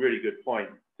think that's a really good point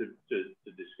to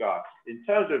discuss. In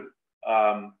terms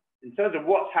of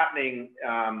what's happening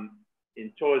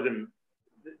in tourism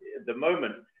at the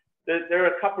moment, there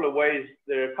are a couple of ways,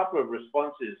 there are a couple of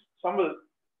responses. Some of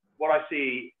what I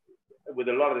see with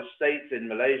a lot of the states in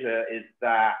Malaysia is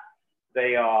that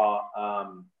they are,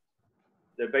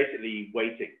 they're basically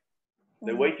waiting.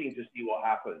 They're waiting to see what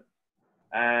happens.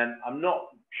 And I'm not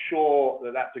sure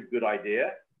that that's a good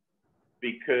idea,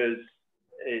 because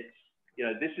it's,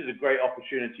 this is a great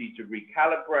opportunity to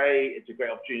recalibrate. It's a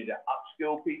great opportunity to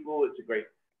upskill people. It's a great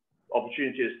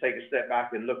opportunity to take a step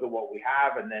back and look at what we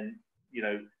have, and then,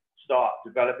 start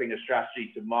developing a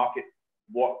strategy to market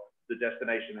what the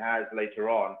destination has later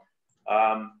on.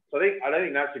 So I don't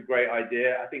think that's a great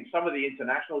idea. I think some of the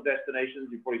international destinations,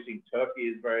 you've probably seen Turkey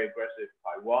is very aggressive.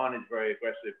 Taiwan is very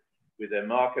aggressive with their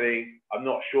marketing. I'm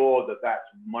not sure that that's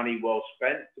money well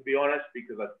spent, to be honest,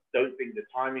 because I don't think the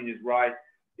timing is right.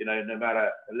 No matter,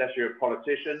 unless you're a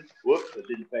politician, whoops, I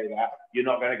didn't say that, you're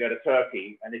not going to go to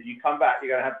Turkey. And if you come back,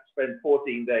 you're going to have to spend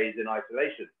 14 days in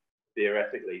isolation,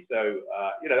 theoretically. So,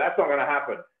 that's not going to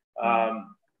happen.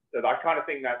 So I kind of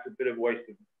think that's a bit of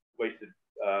wasted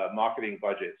marketing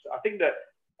budgets. I think that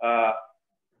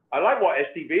I like what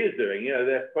STB is doing.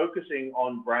 They're focusing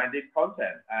on branded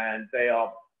content, and they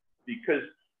are, because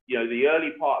the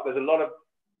early part, there's a lot of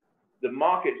the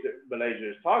markets that Malaysia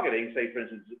is targeting. Say, for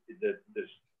instance, the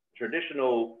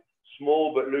traditional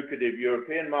small but lucrative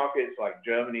European markets like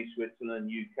Germany, Switzerland,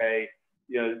 UK.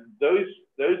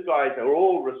 Those guys are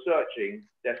all researching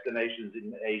destinations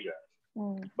in Asia,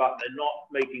 but they're not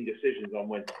making decisions on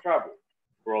when to travel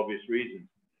for obvious reasons.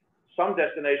 Some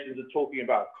destinations are talking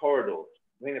about corridors.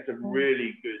 I think that's a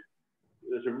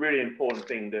really important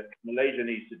thing that Malaysia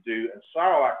needs to do, and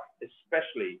Sarawak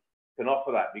especially can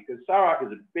offer that, because Sarawak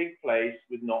is a big place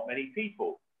with not many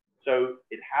people. So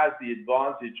it has the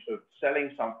advantage of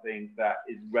selling something that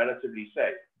is relatively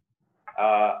safe.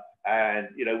 And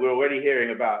we're already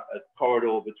hearing about a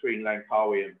corridor between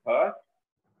Langkawi and Perth,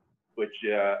 which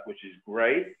is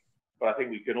great. But I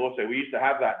think we used to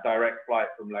have that direct flight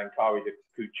from Langkawi to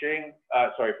Kuching,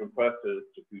 from Perth to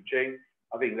Kuching.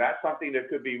 I think that's something that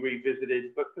could be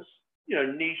revisited. But for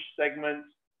niche segments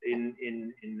in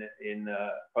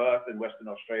Perth and Western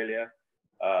Australia,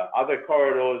 other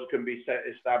corridors can be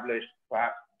established,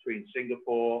 perhaps between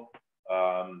Singapore,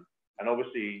 and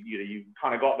obviously you've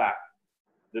kind of got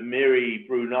the Miri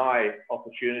Brunei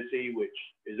opportunity, which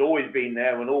has always been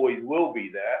there and always will be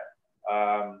there.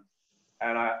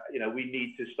 And we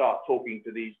need to start talking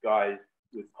to these guys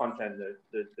with content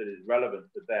that is relevant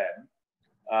to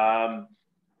them.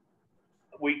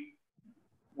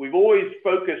 We've always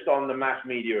focused on the mass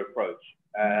media approach,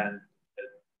 and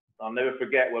I'll never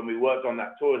forget when we worked on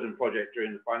that tourism project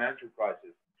during the financial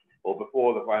crisis. or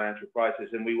before the financial crisis,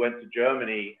 and we went to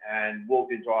Germany and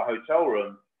walked into our hotel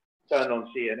room, turned on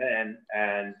CNN,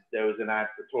 and there was an ad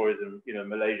for tourism, you know,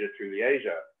 Malaysia, truly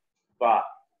Asia. But,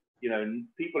 you know,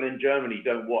 people in Germany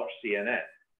don't watch CNN.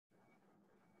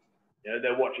 You know,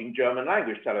 they're watching German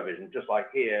language television, just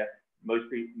like here,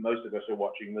 most of us are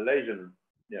watching Malaysian,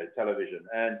 you know, television.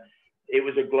 And it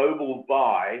was a global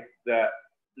buy that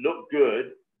looked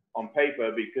good on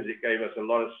paper because it gave us a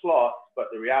lot of slots, but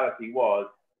the reality was,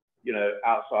 you know,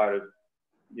 outside of,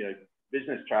 you know,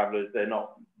 business travelers, they're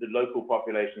not, the local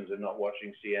populations are not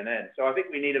watching CNN. So I think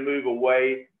we need to move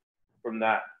away from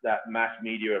that mass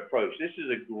media approach. This is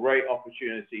a great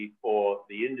opportunity for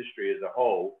the industry as a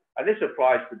whole. And this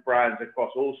applies to brands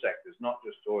across all sectors, not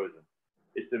just tourism.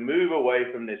 Is to move away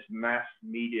from this mass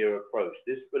media approach,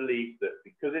 this belief that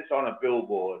because it's on a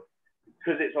billboard,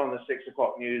 because it's on the 6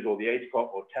 o'clock news or the 8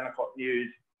 o'clock or 10 o'clock news,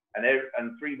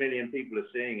 and 3 million people are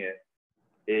seeing it,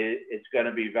 it's going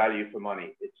to be value for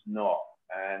money. It's not.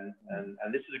 And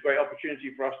this is a great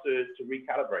opportunity for us to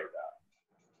recalibrate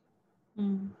that.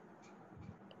 Mm.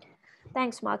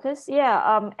 Thanks, Marcus.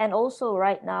 Yeah, and also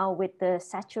right now with the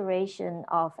saturation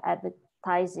of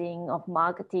advertising, of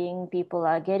marketing, people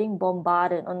are getting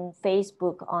bombarded on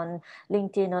Facebook, on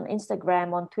LinkedIn, on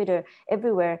Instagram, on Twitter,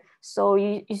 everywhere. So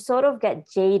you sort of get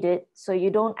jaded. So you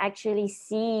don't actually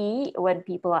see when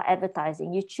people are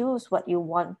advertising. You choose what you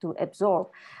want to absorb.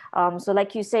 So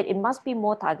like you said, it must be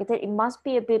more targeted. It must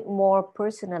be a bit more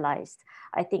personalized.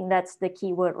 I think that's the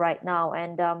key word right now.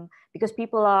 And because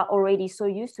people are already so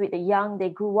used to it, the young, they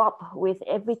grew up with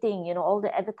everything, you know, all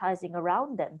the advertising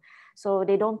around them. So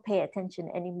they don't pay attention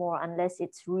anymore unless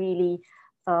it's really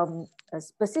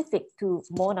specific to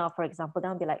Mona, for example.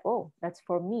 They'll be like, oh, that's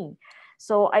for me.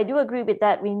 So I do agree with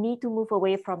that. We need to move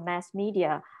away from mass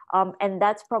media. And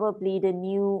that's probably the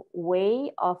new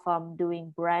way of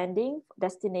doing branding,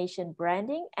 destination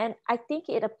branding. And I think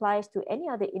it applies to any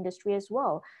other industry as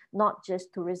well, not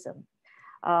just tourism.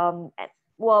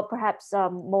 Well, perhaps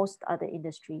most other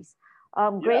industries.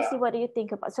 Gracie, what do you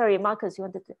think about? Sorry, Marcus, you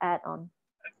wanted to add on.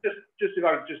 Just if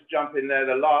I could just jump in there,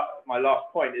 my last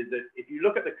point is that if you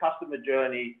look at the customer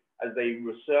journey as they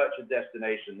research a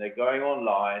destination, they're going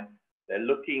online, they're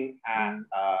looking at,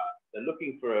 they're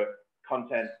looking for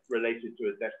content related to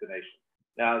a destination.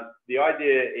 Now, the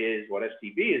idea is what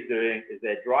STB is doing is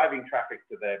they're driving traffic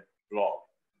to their blog.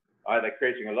 Right? They're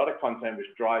creating a lot of content which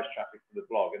drives traffic to the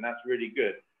blog, and that's really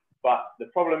good. But the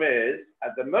problem is,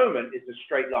 at the moment, it's a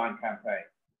straight line campaign.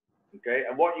 Okay,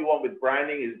 and what you want with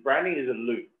branding is a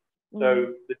loop.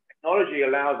 So the technology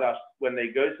allows us, when they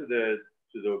go to the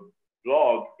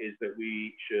blog, is that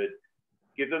we should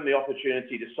give them the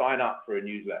opportunity to sign up for a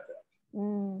newsletter.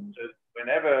 So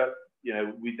whenever, you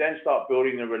know, we then start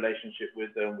building the relationship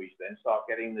with them, we then start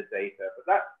getting the data. But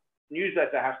that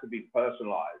newsletter has to be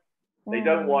personalized. They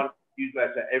don't want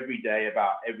newsletter every day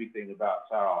about everything about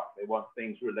Sarawak. They want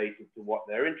things related to what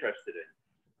they're interested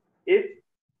in.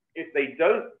 If they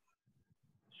don't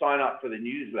sign up for the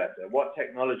newsletter, what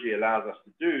technology allows us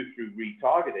to do through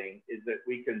retargeting is that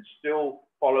we can still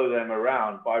follow them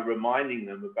around by reminding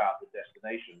them about the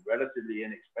destination relatively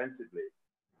inexpensively.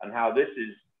 And how this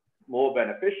is more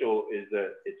beneficial is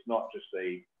that it's not just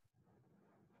a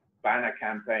banner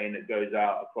campaign that goes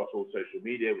out across all social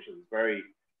media, which has a very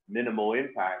minimal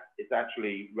impact. It's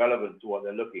actually relevant to what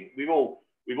they're looking. We've all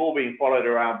been followed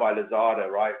around by Lazada,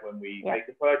 right? When we make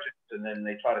a purchase and then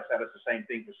they try to sell us the same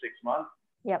thing for 6 months.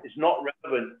 It's not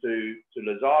relevant to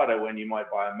Lazada when you might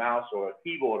buy a mouse or a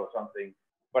keyboard or something,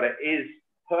 but it is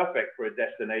perfect for a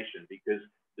destination because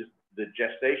the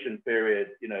gestation period,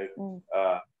 you know,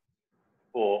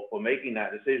 for making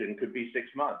that decision could be 6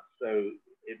 months. So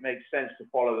it makes sense to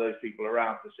follow those people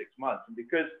around for 6 months. And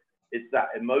because it's that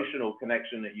emotional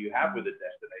connection that you have with a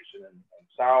destination, and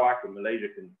Sarawak and Malaysia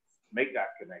can make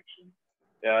that connection,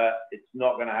 it's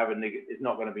not going to have it's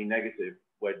not going to be negative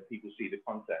when people see the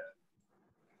content.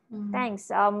 Thanks.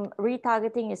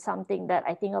 Retargeting is something that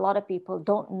I think a lot of people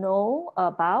don't know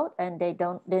about, and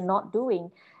they're not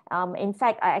doing. In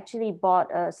fact, I actually bought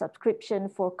a subscription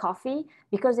for coffee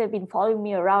because they've been following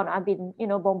me around. I've been, you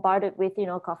know, bombarded with, you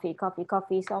know, coffee.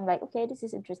 So I'm like, okay, this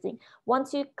is interesting.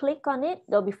 Once you click on it,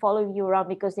 they'll be following you around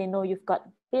because they know you've got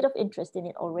a bit of interest in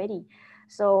it already.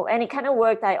 So, and it kind of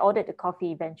worked. I ordered the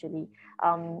coffee eventually.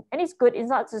 And it's good. It's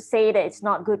not to say that it's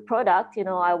not good product. You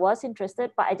know, I was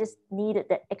interested, but I just needed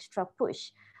that extra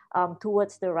push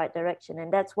towards the right direction.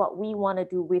 And that's what we want to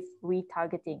do with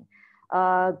retargeting.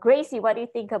 Gracie, what do you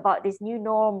think about this new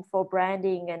norm for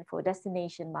branding and for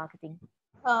destination marketing?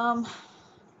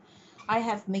 I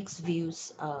have mixed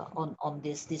views on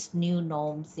this new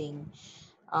norm thing.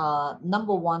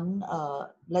 Number one,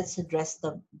 let's address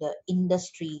the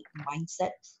industry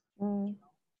mindset. Mm,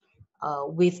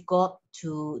 We've got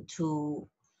to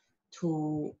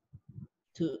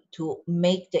to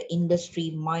make the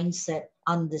industry mindset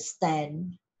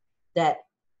understand that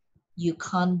you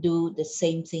can't do the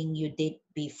same thing you did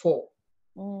before.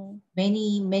 mm,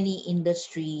 Many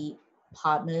industry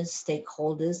partners,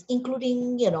 stakeholders,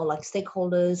 including, like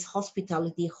stakeholders,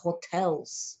 hospitality,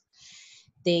 hotels,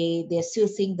 they still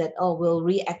think that, oh, we'll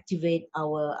reactivate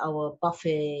our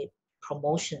buffet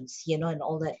promotions, and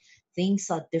all that. Things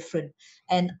are different,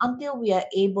 and until we are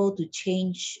able to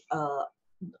change,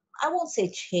 I won't say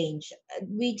change,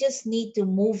 we just need to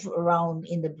move around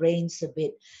in the brains a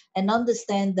bit and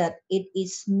understand that it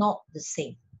is not the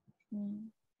same. mm,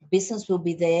 Business will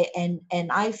be there, and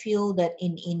I feel that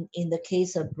in the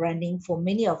case of branding, for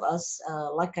many of us,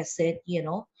 like I said, we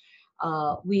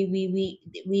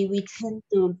tend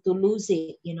to lose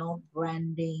it,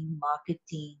 branding,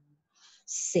 marketing,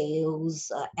 sales,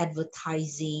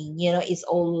 advertising, it's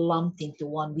all lumped into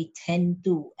one. We tend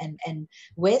to, and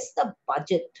where's the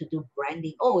budget to do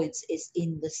branding? Oh, it's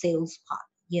in the sales part,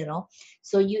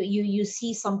 so you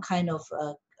see some kind of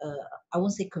I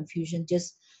won't say confusion,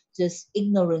 just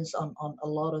ignorance on a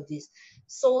lot of this.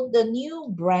 So the new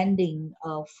branding,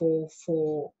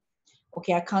 for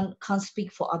okay, I can't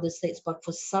speak for other states, but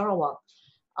for Sarawak,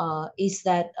 is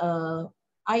that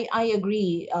I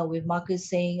agree with Marcus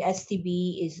saying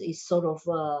STB is sort of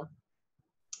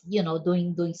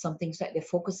doing some things, like they're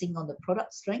focusing on the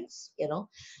product strengths,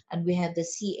 and we have the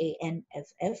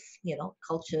CANFF,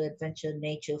 culture, adventure,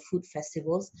 nature, food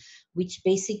festivals, which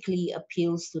basically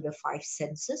appeals to the five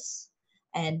senses,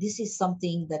 and this is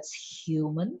something that's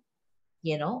human.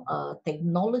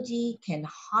 Technology can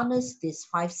harness these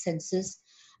five senses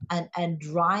and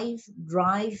drive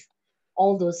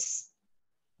all those,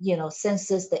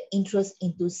 senses, the interest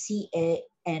into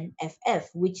CANFF,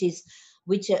 which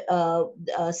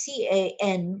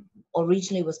CAN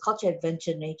originally was culture,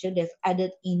 adventure, nature. They've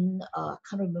added in,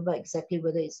 can't remember exactly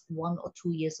whether it's 1 or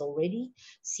 2 years already,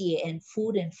 CAN,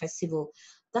 food and festival.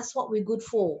 That's what we're good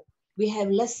for. We have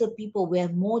lesser people, we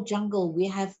have more jungle, we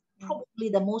have mm, probably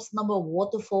the most number of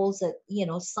waterfalls that,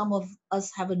 some of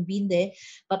us haven't been there,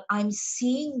 but I'm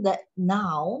seeing that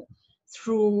now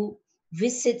through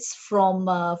visits from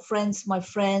friends, my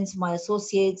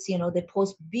associates. They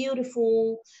post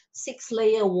beautiful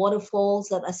 6-layer waterfalls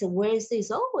that I said, where is this?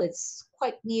 Oh, it's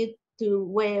quite near to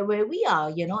where we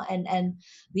are, and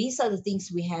these are the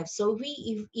things we have. So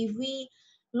if we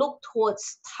look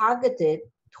towards targeted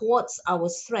towards our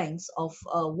strengths of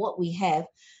what we have,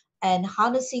 and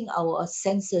harnessing our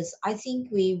senses, I think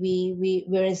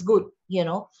we're as good,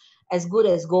 as good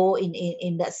as go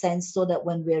in that sense, so that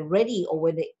when we're ready, or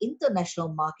when the international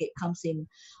market comes in,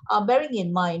 bearing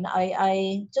in mind,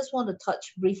 I just want to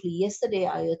touch briefly. Yesterday,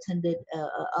 I attended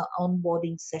a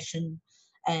onboarding session,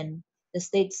 and the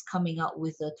state's coming out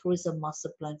with a tourism master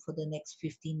plan for the next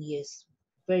 15 years.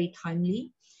 Very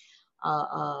timely,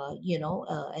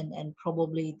 and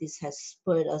probably this has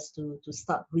spurred us to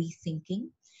start rethinking.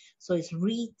 So it's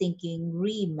rethinking,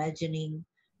 reimagining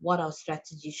what our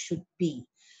strategy should be.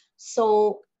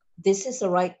 So this is the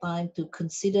right time to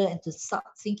consider and to start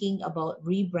thinking about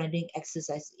rebranding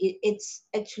exercise. It's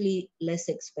actually less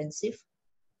expensive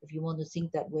if you want to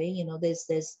think that way.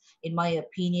 There's in my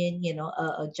opinion,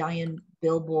 a giant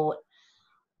billboard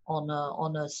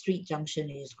on a street junction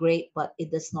is great, but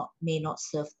it may not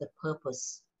serve the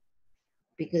purpose,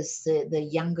 because the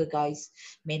younger guys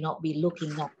may not be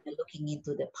looking up, they're looking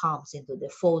into their palms, into their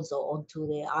phones, or onto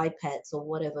their iPads or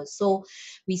whatever. So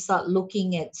we start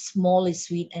looking at small is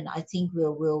sweet, and I think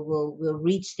we'll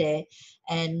reach there.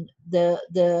 And the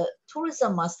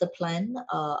tourism master plan,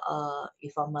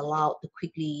 if I'm allowed to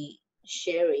quickly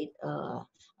share it,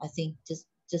 I think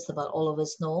just about all of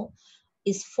us know,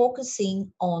 is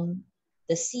focusing on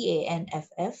the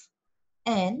CANFF,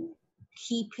 and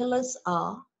key pillars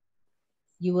are,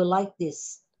 you will like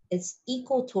this, it's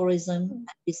ecotourism mm, and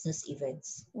business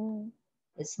events. mm,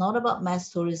 It's not about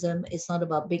mass tourism, it's not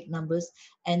about big numbers.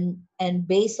 And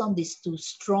based on these two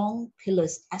strong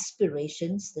pillars,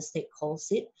 aspirations, the state calls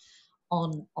it,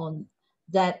 on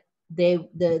that, the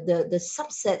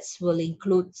subsets will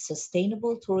include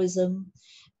sustainable tourism,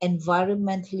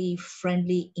 environmentally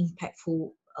friendly,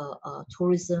 impactful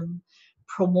tourism,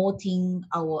 promoting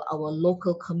our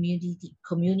local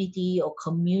community or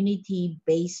community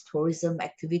based tourism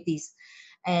activities,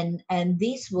 And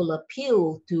these will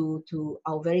appeal to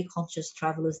our very conscious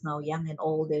travelers now, young and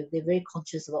old. They're very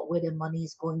conscious about where their money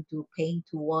is going to, paying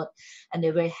to what, and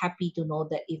they're very happy to know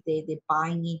that if they're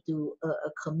buying into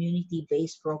a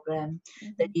community-based program,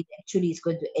 that it actually is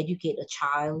going to educate a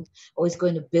child, or is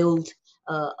going to build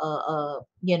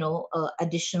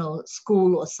additional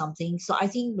school or something. So I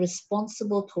think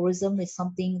responsible tourism is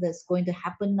something that's going to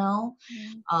happen now.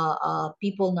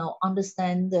 People now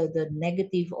understand the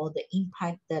negative or the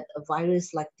impact that a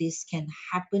virus like this can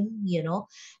happen,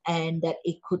 and that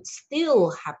it could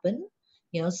still happen.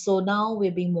 So now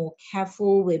we're being more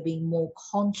careful, we're being more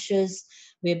conscious,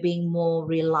 we're being more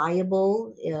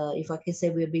reliable. If I can say,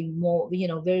 we're being more,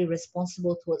 very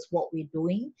responsible towards what we're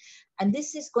doing. And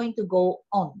this is going to go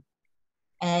on.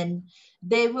 And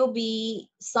there will be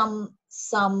some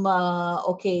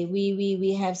okay,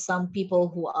 we have some people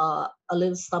who are a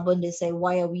little stubborn. They say,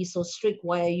 why are we so strict?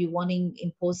 Why are you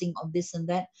imposing on this and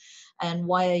that? And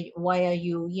why are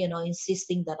you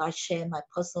insisting that I share my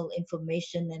personal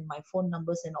information and my phone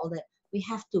numbers and all that? We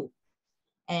have to.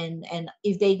 And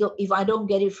if I don't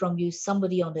get it from you,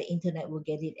 somebody on the internet will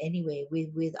get it anyway.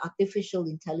 With artificial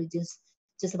intelligence,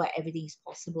 just about everything is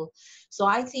possible. So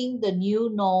I think the new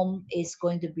norm is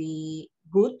going to be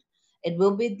good. It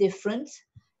will be different,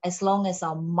 as long as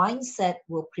our mindset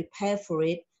will prepare for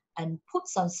it and put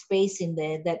some space in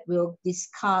there that will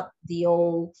discard the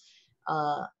old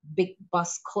big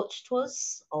bus coach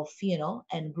tours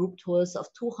and group tours of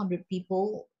 200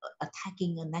 people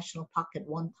attacking a national park at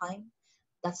one time.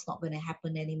 That's not going to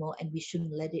happen anymore, and we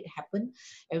shouldn't let it happen.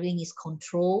 Everything is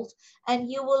controlled,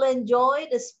 and you will enjoy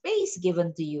the space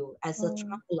given to you as a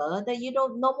traveler, that you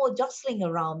don't, no more jostling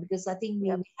around, because I think we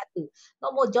had to,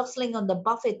 no more jostling on the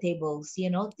buffet tables,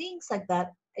 things like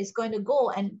that is going to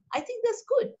go, and I think that's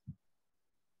good.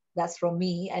 That's from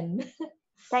me. And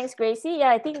Thanks, Gracie. Yeah,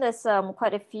 I think there's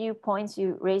quite a few points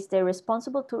you raised there.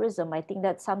 Responsible tourism, I think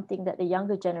that's something that the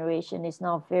younger generation is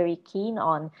now very keen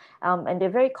on. And they're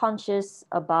very conscious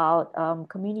about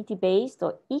community-based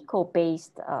or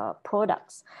eco-based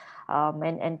products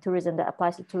and tourism that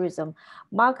applies to tourism.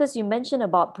 Marcus, you mentioned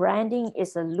about branding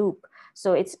is a loop.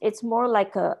 So it's more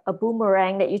like a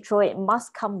boomerang that you throw, it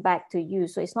must come back to you.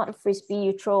 So it's not a frisbee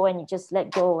you throw and you just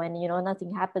let go and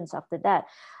nothing happens after that.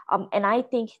 And I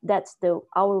think that's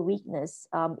our weakness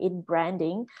in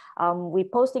branding. We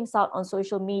post things out on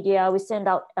social media, we send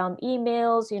out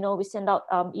emails, we send out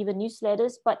even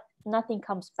newsletters, but nothing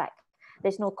comes back.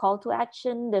 There's no call to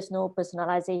action, there's no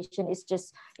personalization. It's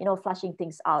just flushing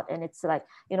things out, and it's like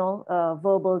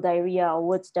verbal diarrhea or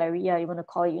words diarrhea, you want to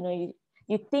call it.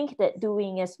 You think that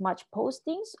doing as much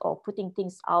postings or putting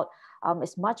things out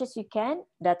as much as you can,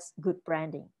 that's good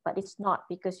branding, but it's not,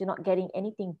 because you're not getting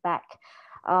anything back.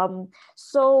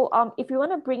 So if you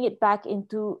want to bring it back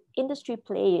into industry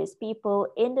players, people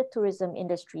in the tourism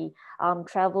industry,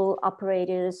 travel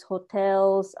operators,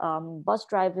 hotels, bus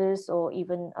drivers, or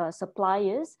even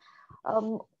suppliers,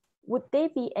 would there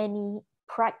be any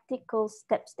practical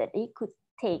steps that they could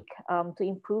take to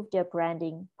improve their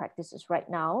branding practices right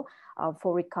now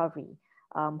for recovery?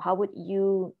 How would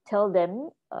you tell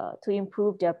them to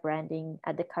improve their branding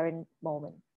at the current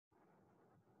moment?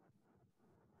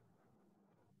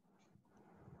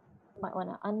 Might want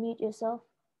to unmute yourself.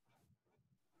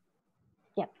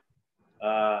 Yeah.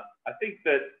 I think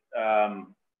that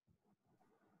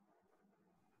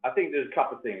I think there's a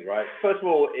couple of things, right? First of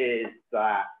all, is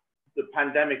that the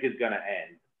pandemic is going to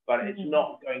end, but it's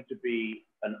not going to be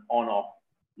an on-off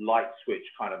light switch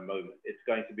kind of moment. It's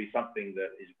going to be something that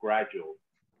is gradual.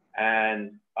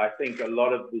 And I think a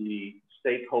lot of the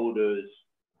stakeholders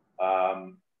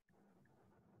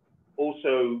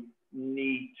also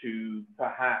need to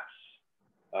perhaps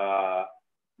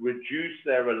reduce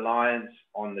their reliance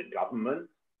on the government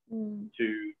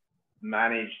to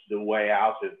manage the way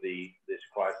out of this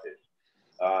crisis.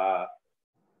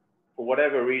 For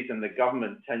whatever reason, the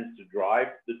government tends to drive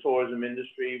the tourism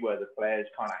industry, where the players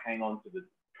kind of hang on to the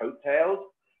coattails.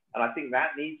 And I think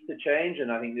that needs to change.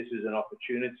 And I think this is an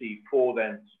opportunity for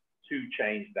them to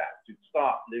change that, to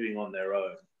start living on their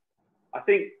own. I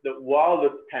think that while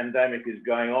the pandemic is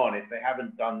going on, if they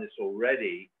haven't done this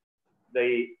already,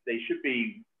 they should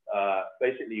be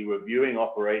basically reviewing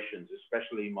operations,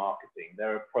 especially marketing,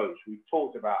 their approach. We've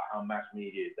talked about how mass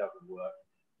media doesn't work.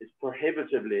 It's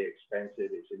prohibitively expensive.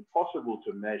 It's impossible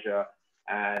to measure.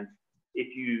 And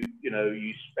if you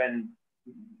spend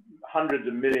hundreds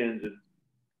of millions of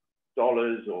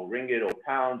dollars or ringgit or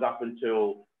pounds up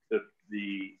until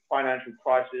the financial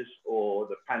crisis or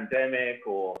the pandemic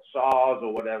or SARS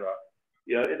or whatever,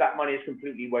 that money is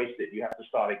completely wasted. You have to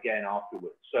start again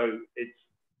afterwards. So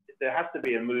there has to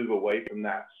be a move away from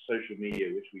that social media,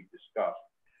 which we discussed.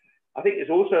 I think it's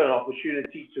also an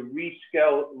opportunity to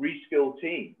reskill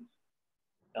teams.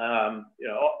 You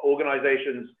know,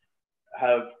 organizations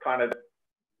have kind of,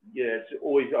 yeah, it's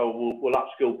always, oh, we'll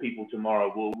upskill people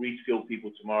tomorrow, we'll reskill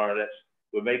people tomorrow.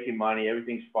 We're making money,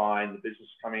 everything's fine, the business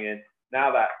is coming in.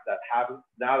 Now that's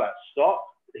stopped.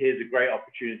 Here's a great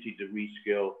opportunity to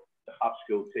reskill, to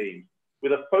upskill teams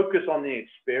with a focus on the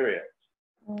experience.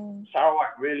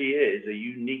 Sarawak really is a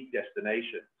unique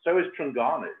destination. So is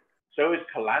Terengganu. So is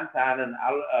Kelantan and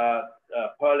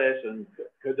Perlis and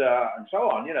Kedah and so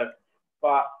on, you know.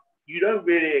 But you don't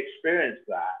really experience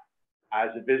that as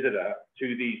a visitor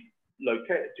to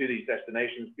these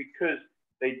destinations because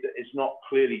it's not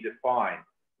clearly defined.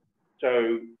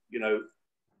 So, you know,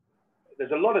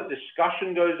 there's a lot of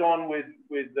discussion goes on with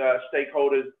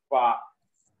stakeholders, but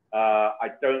I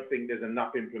don't think there's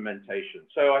enough implementation.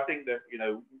 So I think that, you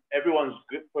know, everyone's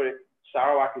good for it.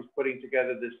 Sarawak is putting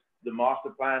together the master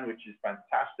plan, which is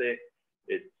fantastic.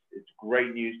 It's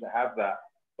great news to have that,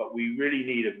 but we really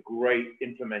need a great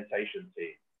implementation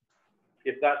team.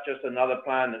 If that's just another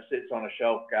plan that sits on a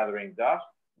shelf gathering dust,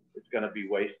 it's going to be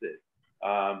wasted.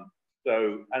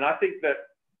 And I think that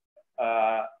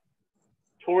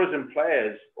tourism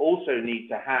players also need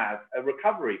to have a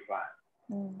recovery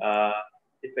plan.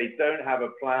 If they don't have a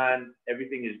plan,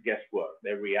 everything is guesswork.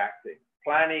 They're reacting.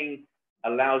 Planning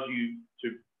allows you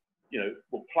to, you know,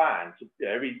 plan to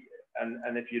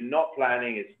and if you're not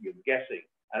planning, you're guessing.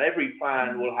 And every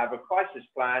plan will have a crisis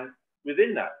plan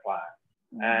within that plan.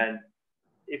 And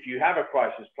if you have a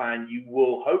crisis plan, you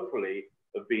will hopefully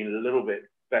have been a little bit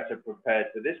better prepared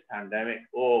for this pandemic,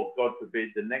 or God forbid,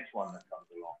 the next one that comes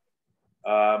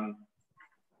along.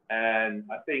 And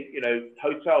I think, you know,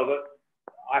 hotels,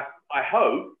 I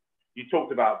hope, you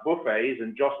talked about buffets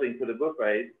and jostling for the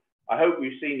buffets. I hope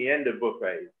we've seen the end of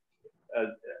buffets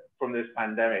from this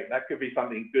pandemic. That could be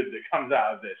something good that comes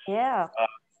out of this. Yeah.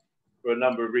 For a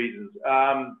number of reasons.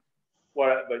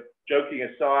 But joking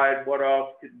aside, what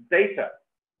else? Data.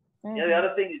 You know, the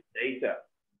other thing is data.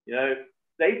 You know,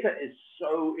 data is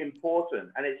so important,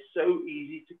 and it's so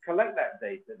easy to collect that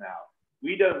data now.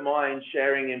 We don't mind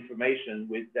sharing information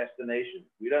with destinations.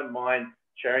 We don't mind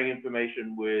sharing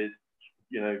information with,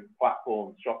 you know,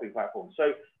 platforms, shopping platforms.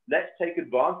 So let's take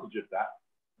advantage of that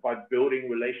by building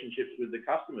relationships with the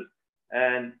customers.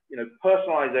 And, you know,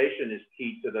 personalization is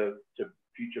key to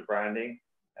future branding.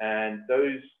 And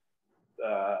those,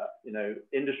 you know,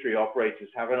 industry operators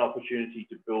have an opportunity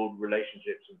to build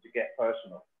relationships and to get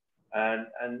personal.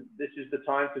 And this is the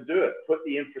time to do it. Put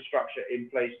the infrastructure in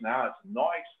place now. It's not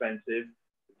expensive.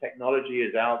 The technology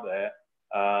is out there.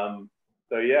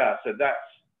 So yeah, so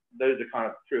those are kind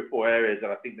of 3 or 4 areas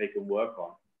that I think they can work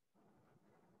on.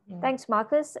 Thanks,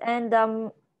 Marcus. And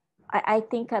I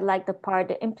think I like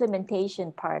the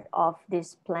implementation part of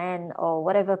this plan, or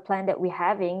whatever plan that we're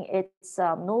having. It's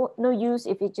no use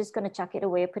if you're just going to chuck it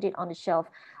away, put it on the shelf,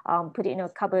 put it in a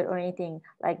cupboard or anything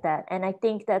like that. And I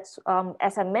think that's,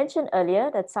 as I mentioned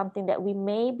earlier, that's something that we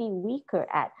may be weaker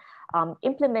at,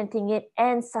 implementing it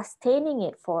and sustaining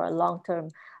it for a long-term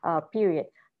period.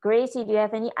 Gracie, do you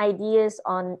have any ideas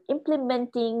on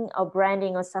implementing or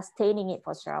branding or sustaining it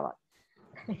for Sarawak?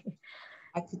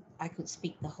 I could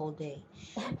speak the whole day.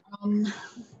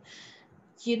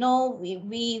 You know,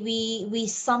 we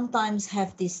sometimes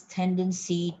have this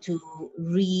tendency to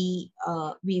we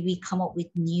come up with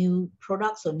new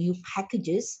products or new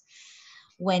packages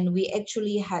when we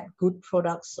actually had good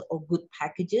products or good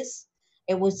packages.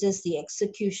 It was just the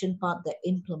execution part, the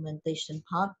implementation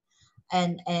part.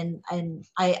 And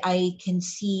I can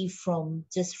see from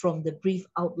the brief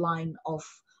outline of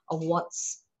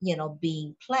what's, you know,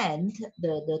 being planned,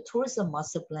 the tourism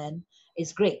master plan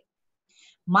is great.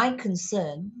 My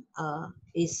concern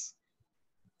is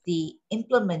the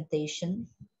implementation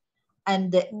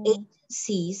and the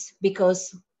agencies,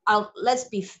 because let's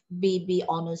be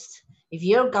honest. If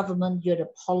you're government, you're the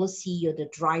policy, you're the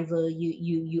driver.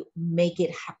 You make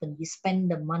it happen. You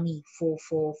spend the money for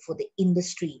the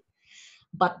industry,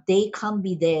 but they can't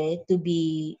be there to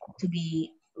be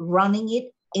running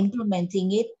it,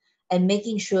 implementing it, and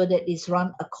making sure that it's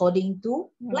run according to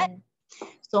plan.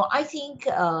 So I think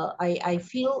I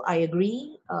feel I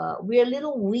agree. We're a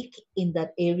little weak in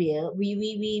that area.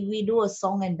 We do a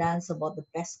song and dance about the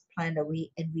best plan that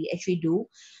we actually do.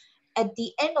 At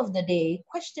the end of the day,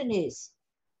 question is,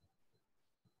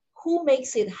 who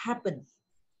makes it happen?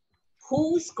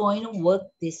 Who's going to work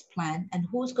this plan and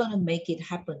who's going to make it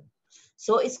happen?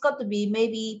 So it's got to be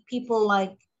maybe people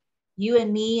like you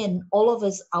and me and all of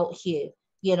us out here.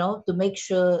 to make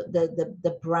sure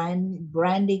the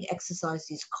branding exercise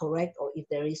is correct, or if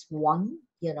there is one,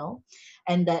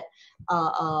 and that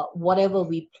whatever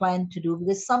we plan to do,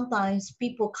 because sometimes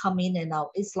people come in and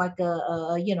out. It's like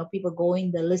people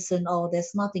going, they listen, oh,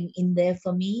 there's nothing in there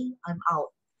for me, I'm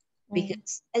out.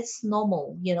 Because it's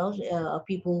normal,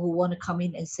 people who want to come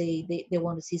in and say they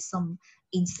want to see some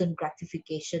instant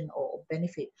gratification or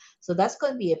benefit. So that's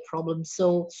going to be a problem.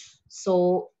 So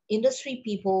industry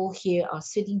people here are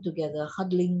sitting together,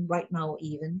 huddling right now,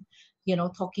 even,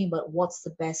 talking about what's the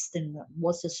best and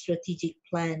what's the strategic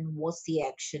plan, what's the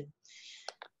action.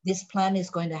 This plan is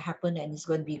going to happen and it's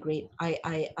going to be great.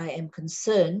 I am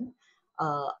concerned,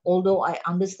 although I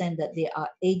understand that there are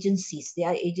agencies,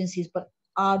 but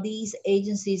are these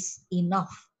agencies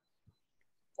enough?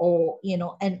 Or,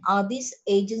 and are these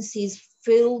agencies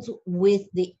filled with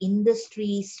the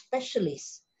industry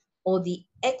specialists or the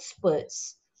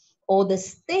experts or the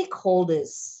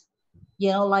stakeholders?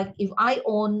 Like if I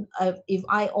own a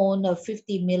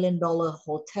 $50 million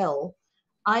hotel,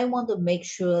 I want to make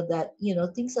sure that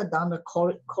things are done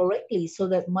correctly, so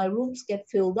that my rooms get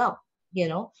filled up.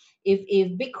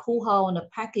 If big hoo-ha on a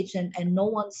package, and no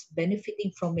one's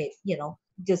benefiting from it,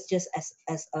 just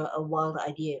as a wild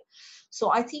idea.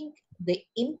 So I think the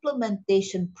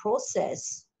implementation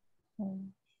process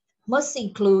must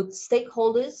include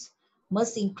stakeholders,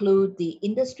 must include the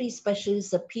industry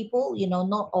specialists, the people,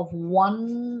 not of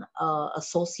one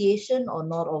association or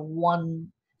not of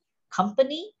one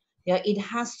company. Yeah, it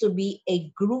has to be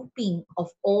a grouping of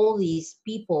all these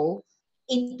people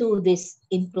into this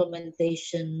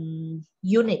implementation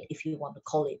unit, if you want to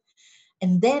call it.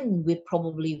 And then we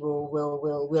probably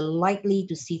will likely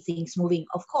to see things moving.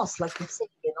 Of course, like you said,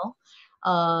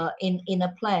 in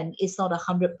a plan, it's not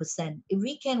 100%. If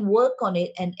we can work on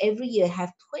it and every year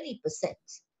have 20%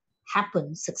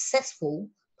 happen successful,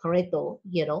 Pareto,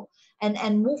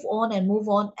 and move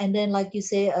on, and then, like you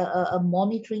say, a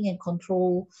monitoring and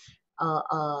control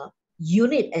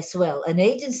unit as well, an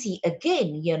agency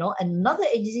again, another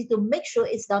agency to make sure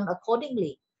it's done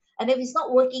accordingly. And if it's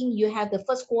not working, you have the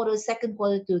first quarter, second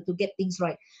quarter to get things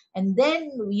right. And then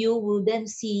you will then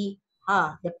see,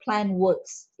 the plan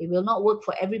works. It will not work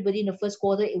for everybody in the first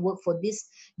quarter. It worked for this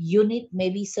unit,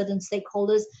 maybe certain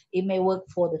stakeholders. It may work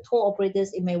for the tour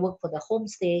operators. It may work for the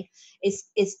homestay.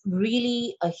 It's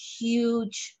really a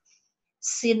huge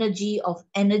synergy of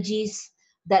energies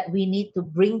that we need to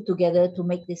bring together to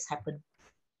make this happen.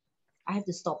 I have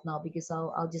to stop now because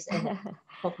I'll just end up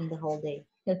talking the whole day.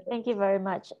 Thank you very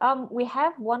much. We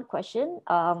have one question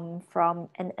from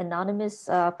an anonymous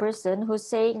person who's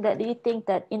saying that, do you think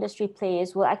that industry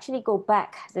players will actually go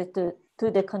back to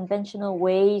the conventional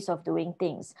ways of doing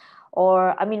things?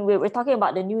 Or, I mean, we're talking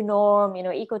about the new norm,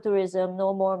 ecotourism,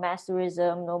 no more mass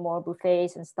tourism, no more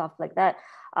buffets and stuff like that.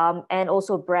 And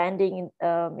also branding,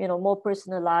 more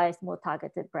personalized, more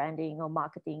targeted branding or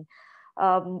marketing.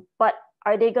 But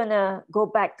are they gonna go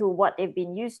back to what they've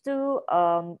been used to,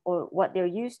 or what they're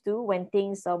used to when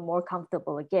things are more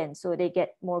comfortable again? So they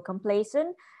get more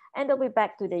complacent and they'll be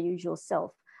back to their usual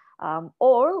self.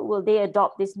 Or will they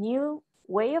adopt this new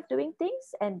way of doing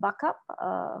things and buck up?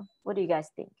 What do you guys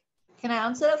think? Can I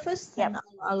answer that first? Yep.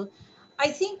 And I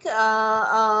think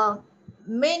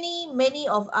many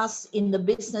of us in the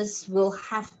business will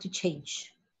have to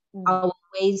change our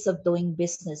ways of doing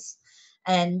business.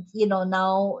 And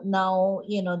now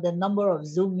the number of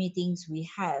Zoom meetings we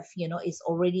have is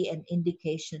already an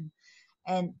indication.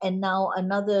 And now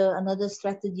another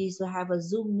strategy is to have a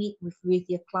Zoom meet with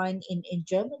your client in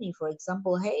Germany, for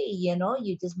example. Hey,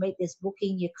 you just made this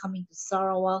booking, you're coming to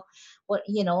Sarawak,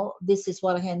 this is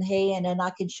what I can, hey, and then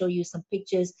I can show you some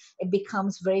pictures. It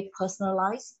becomes very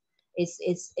personalized.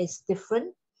 It's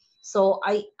different. So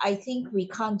I think we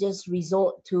can't just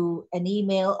resort to an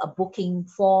email, a booking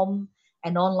form,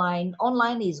 and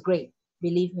online is great.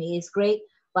 Believe me, it's great.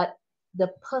 But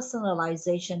the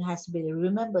personalization has to be,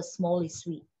 remember, small is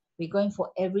sweet. We're going for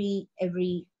every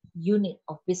unit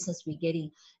of business we're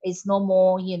getting. It's no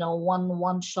more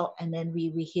one shot and then we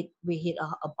hit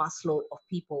a busload of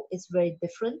people. It's very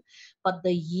different, but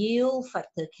the yield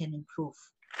factor can improve.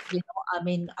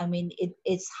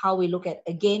 It's how we look at,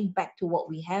 again, back to what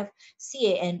we have.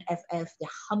 CANFF, the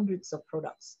hundreds of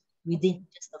products within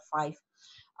just the five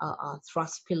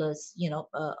thrust pillars,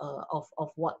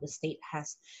 of what the state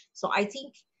has. So I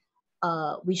think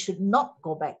we should not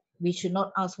go back. We should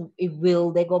not ask if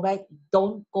will they go back.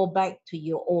 Don't go back to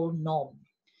your old norm.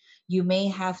 You may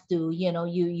have to, you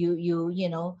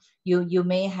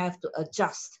may have to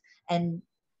adjust. And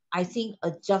I think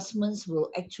adjustments will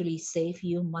actually save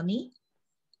you money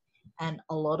and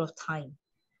a lot of time.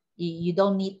 You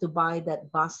don't need to buy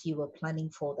that bus you were planning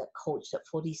for, that coach, that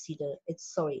 40-seater.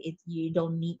 You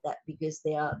don't need that, because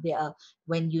they are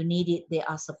when you need it, there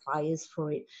are suppliers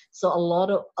for it. So a lot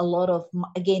of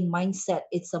again, mindset.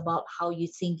 It's about how you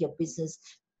think your business.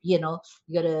 You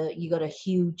got a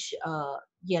huge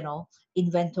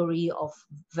inventory of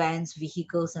vans,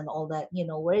 vehicles, and all that.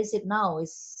 Where is it now?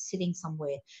 It's sitting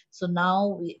somewhere. So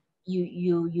now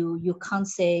you can't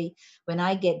say, when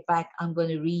I get back, I'm going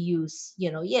to reuse.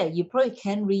 Yeah, you probably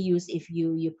can reuse if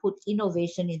you put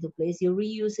innovation into place. You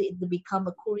reuse it to become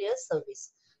a courier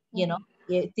service. Yeah,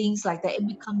 things like that. It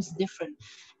becomes different.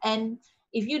 And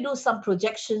if you do some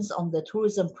projections on the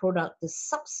tourism product, the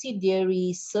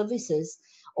subsidiary services,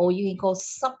 or you can call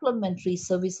supplementary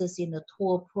services in a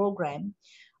tour program.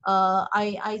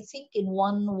 I think in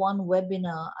one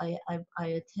webinar I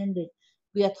attended,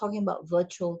 we are talking about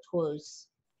virtual tours.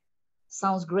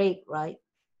 Sounds great, right?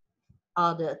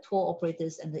 Are the tour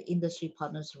operators and the industry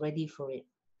partners ready for it?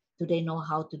 Do they know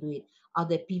how to do it? Are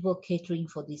there people catering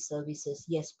for these services?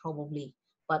 Yes, probably.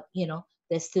 But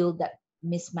there's still that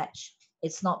mismatch.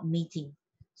 It's not meeting.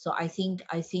 So I think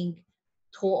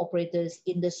tour operators,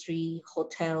 industry,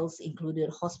 hotels included,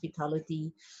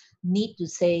 hospitality, need to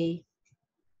say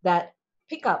that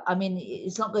pick up. I mean,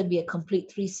 it's not going to be a complete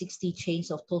 360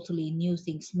 change of totally new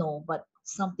things, no, but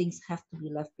some things have to be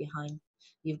left behind.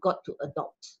 You've got to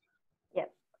adopt.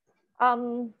 Yep.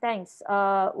 Thanks.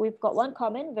 We've got one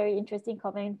comment, very interesting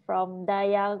comment from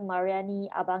Dayang Mariani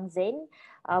Abang Zain.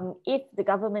 If the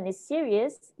government is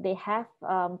serious, they have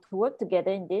to work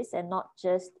together in this and not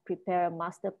just prepare a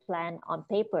master plan on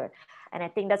paper. And I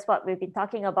think that's what we've been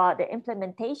talking about, the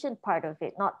implementation part of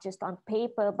it, not just on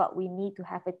paper, but we need to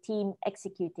have a team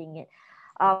executing it.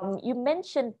 You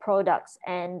mentioned products,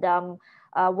 and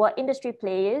what industry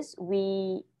players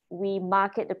we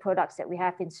market the products that we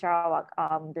have in Sarawak,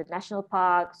 the national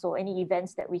parks, or any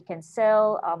events that we can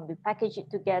sell. We package it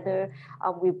together.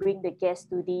 We bring the guests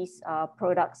to these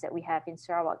products that we have in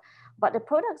Sarawak. But the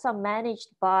products are managed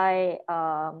by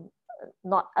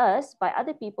not us, by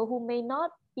other people who may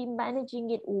not be managing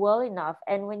it well enough.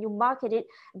 And when you market it,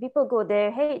 people go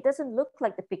there, hey, it doesn't look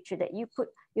like the picture that you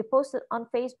posted on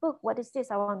Facebook. What is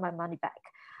this? I want my money back.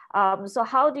 So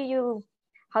how do you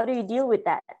deal with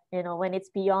that, when it's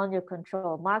beyond your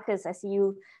control? Marcus, I see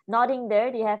you nodding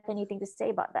there. Do you have anything to say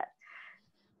about that?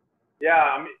 Yeah,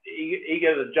 I'm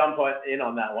eager to jump in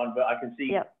on that one, but I can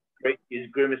see Greg is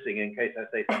grimacing in case I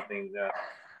say something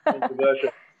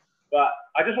controversial. But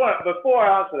I just want, before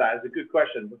I answer that, it's a good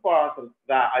question. Before I answer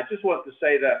that, I just want to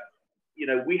say that,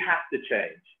 we have to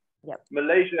change. Yep.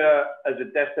 Malaysia as a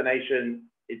destination,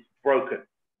 it's broken,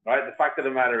 right? The fact of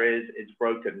the matter is it's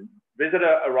broken.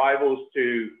 Visitor arrivals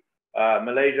to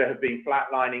Malaysia have been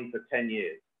flatlining for 10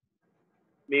 years.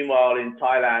 Meanwhile, in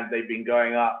Thailand, they've been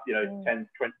going up, 10, 20,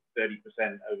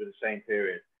 30% over the same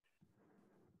period.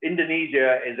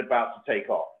 Indonesia is about to take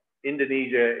off.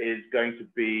 Indonesia is going to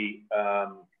be,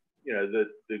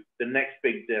 the next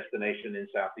big destination in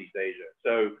Southeast Asia.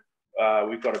 So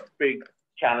we've got a big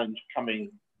challenge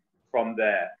coming from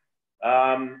there.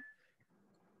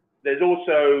 There's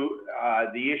also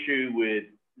the issue with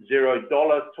 $0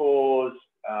 tours,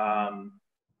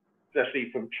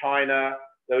 especially from China.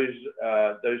 Those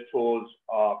tours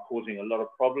are causing a lot of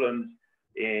problems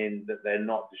in that they're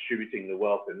not distributing the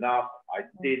wealth enough.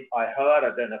 I heard,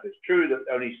 I don't know if it's true, that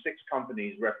only 6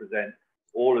 companies represent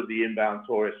all of the inbound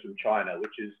tourists from China,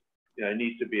 which is,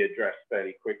 needs to be addressed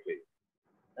fairly quickly.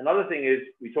 Another thing is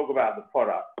we talk about the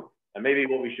product, and maybe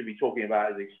what we should be talking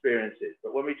about is experiences.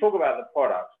 But when we talk about the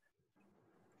products,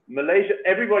 Malaysia,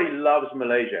 everybody loves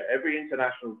Malaysia. Every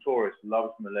international tourist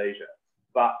loves Malaysia,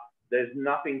 but there's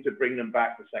nothing to bring them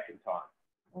back the second time.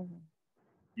 Mm-hmm.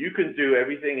 You can do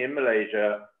everything in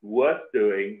Malaysia worth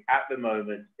doing at the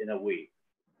moment in a week.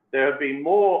 There have been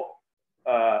more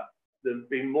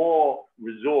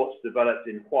resorts developed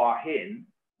in Hua Hin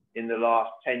in the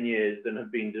last 10 years than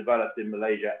have been developed in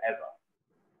Malaysia ever.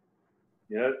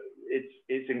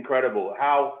 It's incredible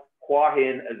how Hua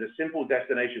Hin, as a simple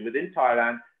destination within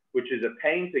Thailand, which is a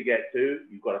pain to get to.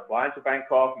 You've got to fly into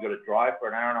Bangkok, you've got to drive for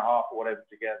an hour and a half or whatever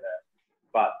to get there.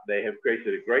 But they have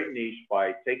created a great niche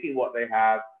by taking what they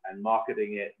have and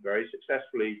marketing it very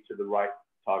successfully to the right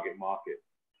target market.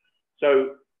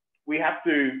 So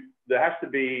there has to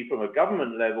be, from a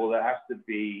government level, there has to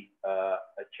be a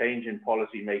change in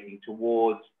policy making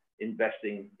towards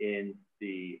investing in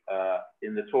the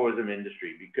tourism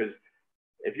industry. Because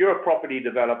if you're a property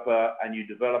developer and you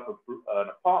develop an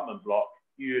apartment block,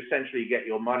 you essentially get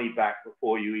your money back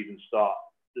before you even start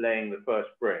laying the first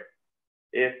brick.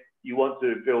 If you want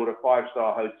to build a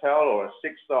 5-star hotel or a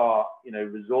 6-star,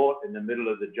 resort in the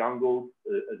middle of the jungle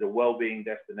as a well-being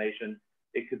destination,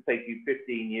 it could take you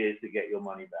 15 years to get your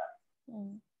money back.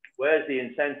 Where's the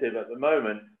incentive at the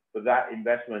moment for that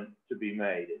investment to be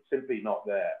made? It's simply not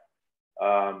there.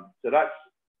 So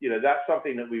that's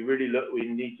something that we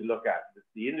need to look at.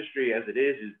 The industry as it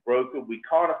is broken. We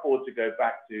can't afford to go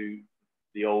back to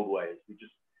the old ways. We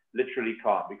just literally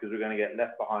can't, because we're going to get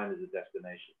left behind as a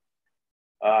destination.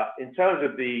 In terms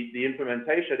of the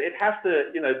implementation, it has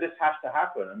to, this has to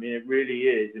happen. I mean, it really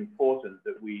is important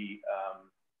that we,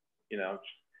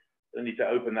 I need to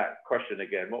open that question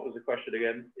again. What was the question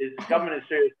again? Is the government is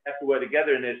serious? Have to work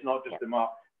together in this, not just the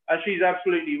market. And she's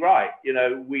absolutely right.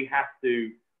 We have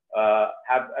to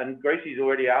and Gracie's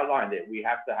already outlined it. We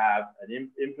have to have an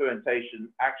implementation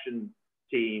action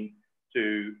team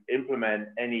to implement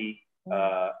any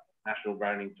national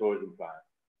branding tourism plan.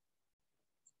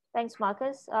 Thanks,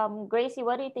 Marcus. Gracie,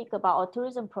 what do you think about our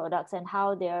tourism products and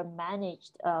how they are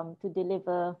managed to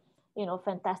deliver,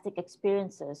 fantastic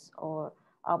experiences, or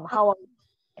how are we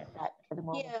at that at the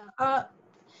moment? Yeah,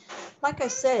 like I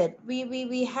said,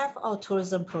 we have our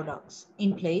tourism products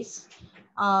in place.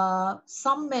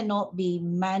 Some may not be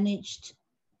managed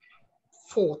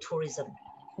for tourism.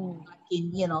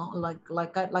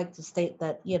 Like I'd like to state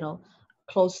that,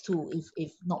 close to,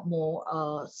 if not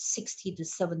more, 60 to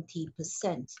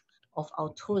 70% of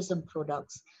our tourism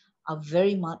products are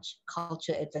very much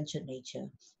culture, adventure, nature.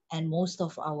 And most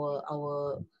of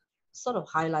our sort of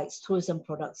highlights tourism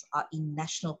products are in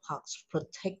national parks,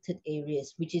 protected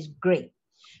areas, which is great.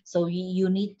 So you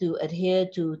need to adhere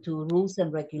to rules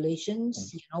and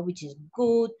regulations, which is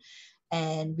good.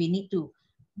 And we need to,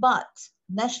 but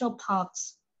national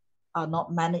parks are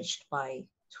not managed by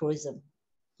tourism.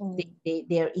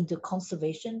 They're into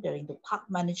conservation, they're into park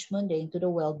management, they're into the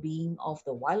well-being of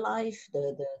the wildlife.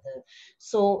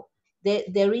 So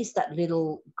there is that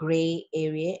little gray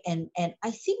area, and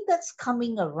I think that's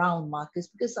coming around, Marcus,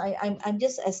 because I'm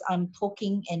just, as I'm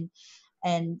talking, and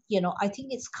I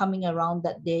think it's coming around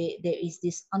that there is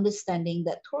this understanding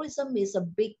that tourism is a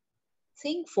big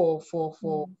thing for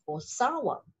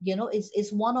Sarawak.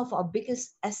 It's one of our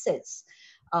biggest assets,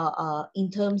 in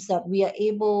terms that we are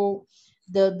able,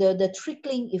 the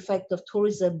trickling effect of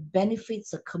tourism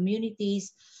benefits the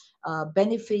communities,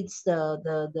 benefits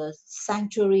the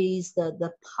sanctuaries,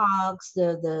 the parks,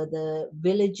 the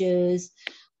villages,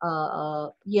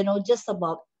 just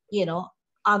about,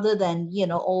 other than,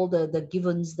 all the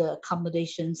givens, the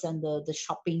accommodations, and the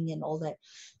shopping and all that.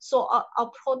 So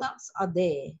our products are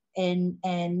there. And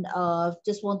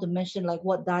just want to mention, like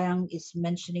what Dayang is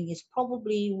mentioning is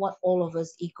probably what all of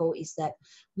us echo, is that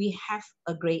we have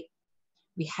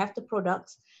the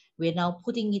products. We're now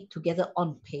putting it together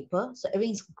on paper. So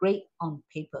everything's great on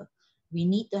paper. We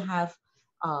need to have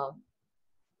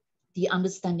the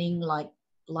understanding, like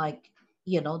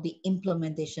the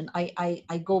implementation.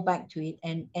 I go back to it,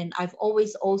 and I've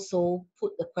always also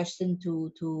put the question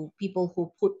to people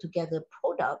who put together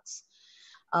products,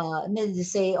 and then they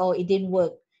say, oh, it didn't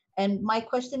work. And my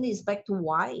question is back to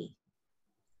why.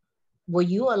 Were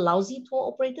you a lousy tour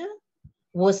operator?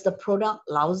 Was the product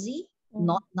lousy,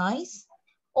 not nice?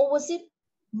 Or was it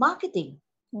marketing?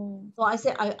 So I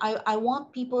say I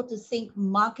want people to think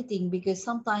marketing, because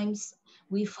sometimes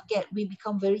we forget, we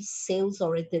become very sales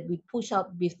oriented. We push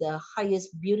out with the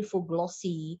highest, beautiful,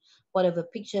 glossy, whatever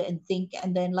picture, and think,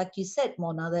 and then, like you said,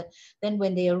 Mona, that then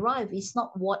when they arrive, it's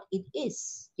not what it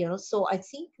is. So I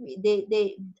think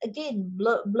they again,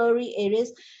 blurry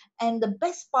areas. And the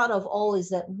best part of all is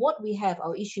that what we have,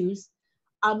 our issues,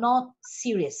 are not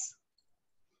serious.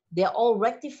 They're all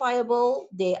rectifiable.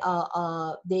 They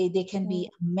can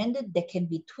be amended, they can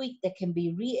be tweaked, they can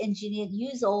be re-engineered.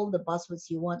 Use all the buzzwords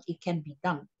you want. It can be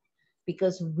done,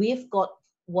 because we've got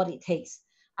what it takes.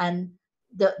 And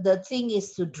the thing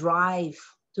is to drive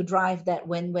that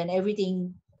when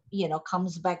everything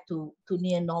comes back to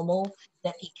near normal,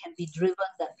 that it can be driven,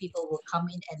 that people will come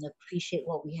in and appreciate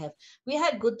what we have. We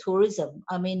had good tourism.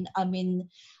 I mean,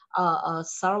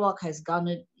 Sarawak has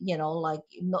garnered, like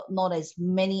not as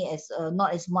many as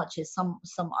not as much as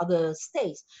some other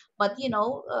states, but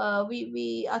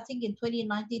we I think in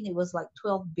 2019 it was like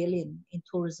 12 billion in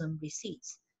tourism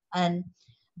receipts, and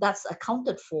that's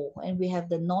accounted for, and we have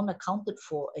the non-accounted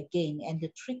for again, and the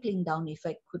trickling down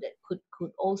effect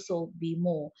could also be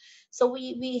more. So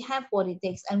we have what it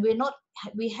takes, and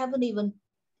we haven't even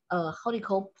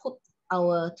put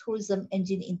our tourism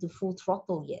engine into full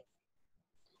throttle yet.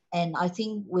 And I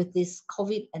think with this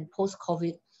COVID and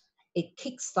post-COVID, it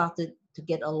kick-started to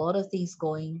get a lot of things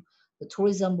going. The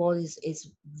tourism board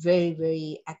is very,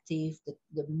 very active.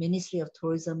 The Ministry of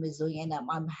Tourism is doing, and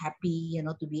I'm happy,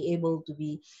 to be able to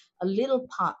be a little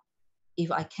part,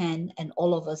 if I can, and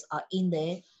all of us are in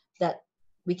there, that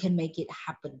we can make it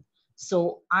happen.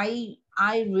 So I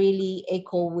really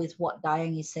echo with what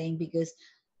Diane is saying, because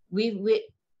we've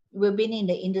been in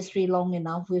the industry long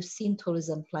enough. We've seen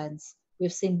tourism plans,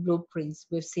 we've seen blueprints,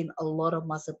 we've seen a lot of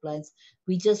master plans.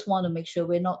 We just want to make sure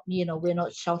we're not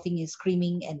shouting and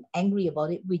screaming and angry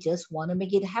about it. We just want to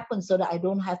make it happen, so that I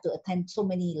don't have to attend so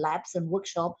many labs and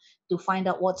workshops to find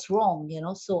out what's wrong.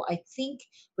 So I think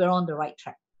we're on the right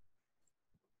track.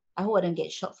 I hope I don't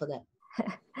get shot for that.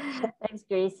 Thanks,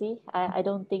 Gracie. I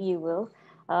don't think you will.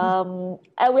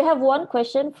 We have one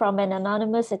question from an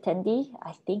anonymous attendee.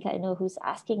 I think I know who's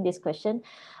asking this question.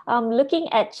 Looking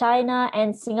at China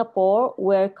and Singapore,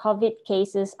 where COVID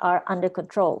cases are under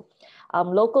control,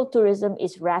 local tourism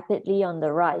is rapidly on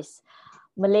the rise.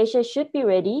 Malaysia should be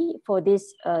ready for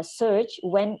this surge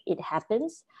when it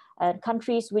happens.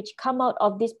 Countries which come out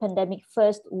of this pandemic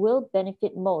first will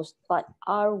benefit most, but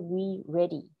are we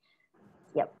ready?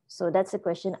 Yep. So that's the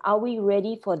question. Are we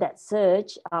ready for that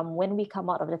surge when we come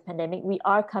out of the pandemic? We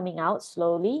are coming out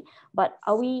slowly, but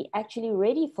are we actually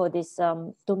ready for this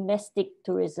domestic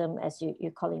tourism, as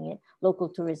you're calling it, local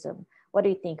tourism? What do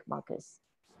you think, Marcus?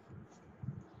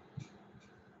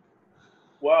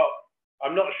 Well,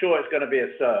 I'm not sure it's going to be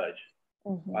a surge.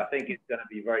 Mm-hmm. I think it's going to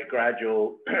be very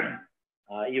gradual,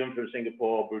 even from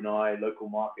Singapore, Brunei, local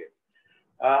market.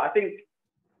 I think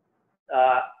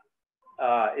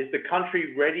is the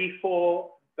country ready for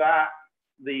that,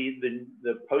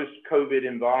 the post-COVID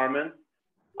environment?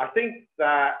 I think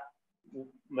that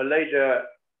Malaysia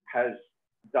has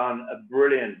done a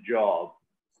brilliant job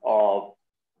of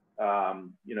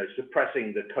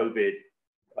suppressing the COVID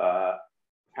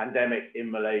pandemic in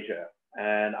Malaysia,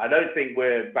 and I don't think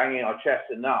we're banging our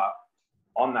chest enough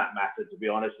on that matter, to be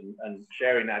honest, and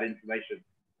sharing that information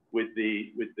with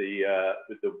the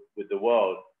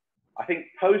world. I think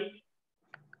post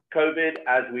COVID,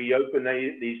 as we open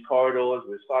these corridors,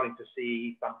 we're starting to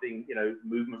see something,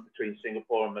 movement between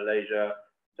Singapore and Malaysia,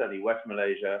 certainly West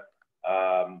Malaysia.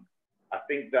 I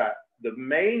think that the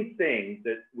main thing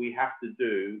that we have to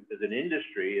do as an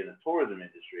industry, in the tourism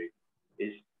industry,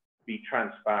 is be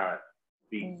transparent,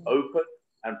 be open,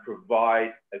 and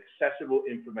provide accessible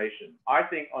information. I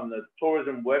think on the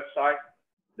tourism website,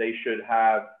 they should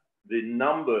have the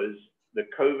numbers, the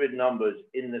COVID numbers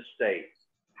in the state,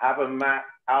 have a map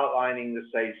outlining the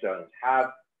safe zones,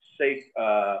 have safe,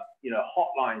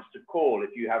 hotlines to call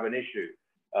if you have an issue,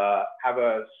 have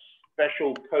a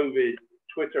special COVID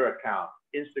Twitter account,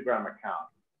 Instagram account,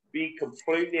 be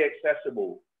completely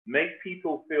accessible, make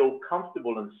people feel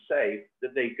comfortable and safe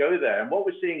that they go there. And what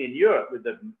we're seeing in Europe with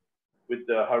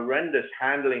the horrendous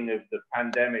handling of the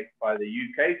pandemic by the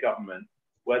UK government,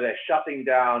 where they're shutting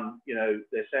down,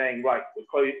 they're saying, right,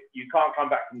 you can't come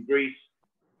back from Greece.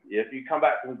 If you come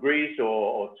back from Greece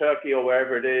or Turkey or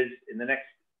wherever it is,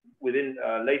 within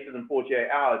later than 48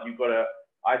 hours, you've got to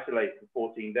isolate for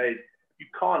 14 days. You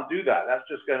can't do that. That's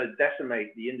just going to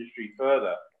decimate the industry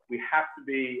further. We have to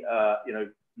be,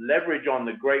 leverage on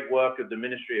the great work of the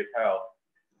Ministry of Health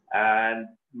and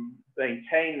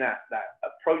maintain that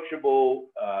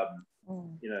approachable,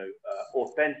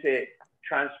 authentic,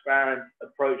 transparent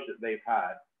approach that they've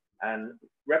had, and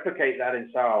replicate that in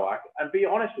Sarawak, and be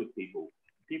honest with people.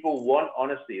 People want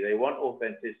honesty, they want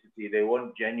authenticity, they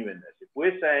want genuineness. If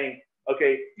we're saying,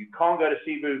 okay, you can't go to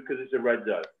Cebu because it's a red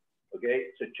zone,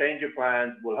 okay, so change your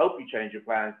plans, we'll help you change your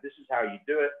plans, this is how you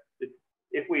do it.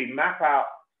 If we map out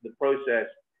the process,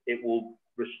 it will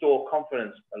restore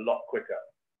confidence a lot quicker.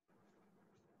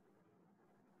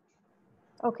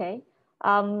 Okay.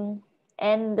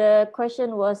 And the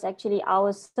question was actually,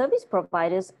 our service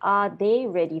providers, are they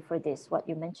ready for this, what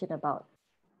you mentioned about?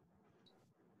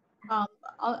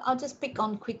 I'll just pick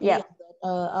on quickly. Yeah.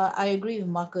 I agree with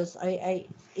Marcus.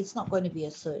 It's not going to be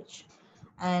a surge,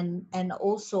 and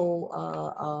also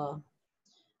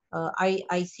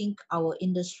I think our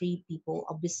industry people,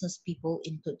 our business people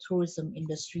in the tourism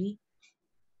industry,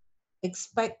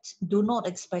 do not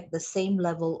expect the same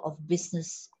level of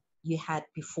business you had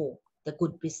before, the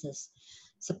good business.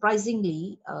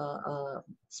 Surprisingly,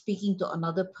 speaking to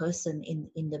another person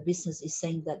in the business is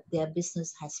saying that their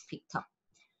business has picked up.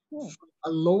 From a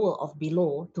lower of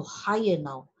below to higher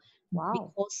now. Wow.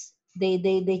 Because they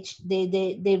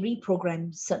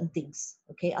reprogram certain things.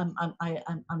 Okay, I'm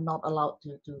not allowed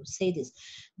to say this,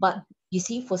 but you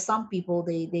see, for some people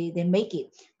they make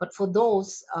it, but for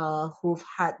those who've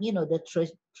had the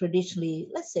traditionally,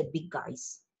 let's say, big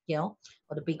guys, or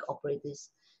the big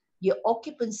operators, your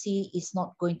occupancy is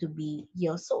not going to be,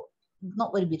 so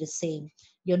not going to be the same.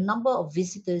 Your number of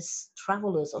visitors,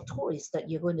 travelers, or tourists that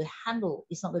you're going to handle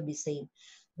is not going to be the same.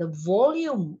 The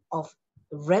volume of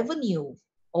revenue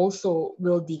also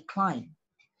will decline.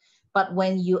 But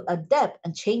when you adapt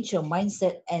and change your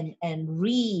mindset and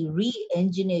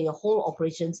re-engineer your whole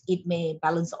operations, it may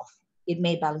balance off. It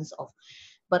may balance off.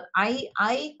 But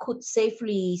I could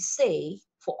safely say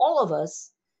for all of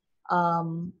us,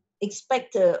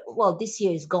 expect well, this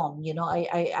year is gone.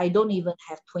 I don't even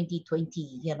have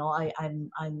 2020. I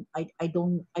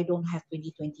don't have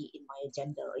 2020 in my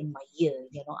agenda, in my year.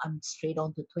 I'm straight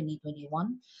on to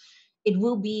 2021. It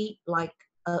will be like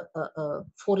a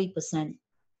 40%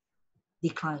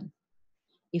 decline.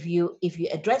 If you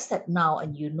address that now,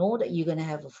 and you know that you're going to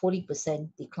have a 40%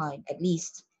 decline, at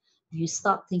least you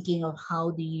start thinking of how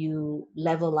do you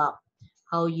level up,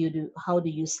 how do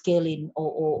you scale in,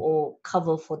 or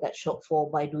cover for that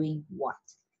shortfall by doing what.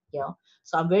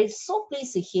 So I'm very so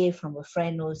pleased to hear from a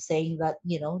friend who's saying that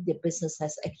their business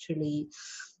has actually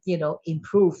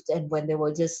improved, and when they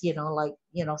were just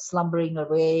slumbering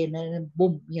away, and then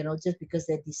boom, just because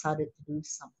they decided to do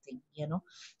something.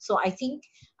 So I think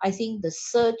the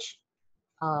search,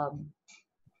 um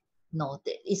no,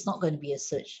 it's not going to be a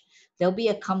surge. There'll be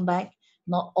a comeback.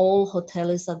 Not all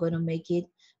hoteliers are going to make it.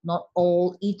 Not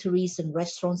all eateries and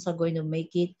restaurants are going to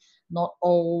make it. Not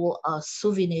all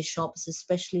souvenir shops,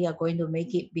 especially, are going to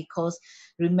make it, because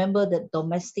remember that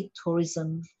domestic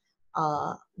tourism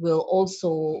will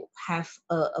also have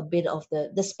a bit of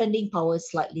the spending power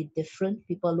is slightly different.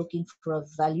 People are looking for a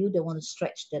value. They want to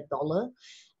stretch their dollar,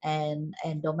 and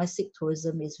domestic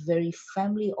tourism is very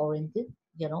family oriented.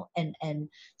 And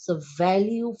so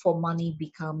value for money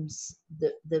becomes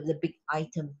the big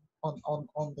item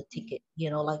on the ticket.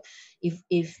 Like,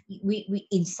 if we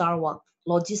in Sarawak,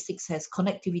 logistics has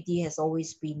connectivity has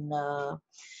always been uh,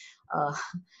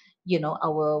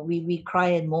 we cry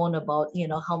and moan about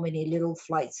how many little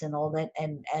flights and all that,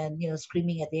 and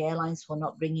screaming at the airlines for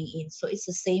not bringing in. So it's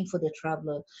the same for the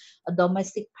traveler. A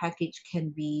domestic package can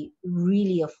be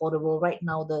really affordable. Right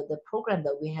now, the program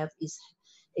that we have is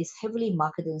heavily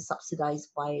marketed and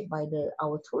subsidized by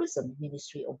our tourism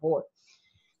ministry or board.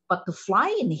 But to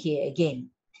fly in here again,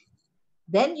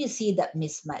 then you see that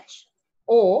mismatch.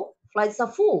 Or flights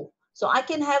are full. So I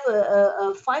can have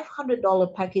a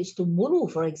 $500 package to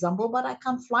Mulu, for example, but I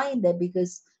can't fly in there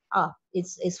because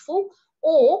it's full,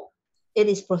 or it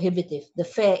is prohibitive. The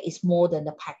fare is more than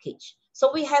the package. So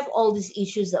we have all these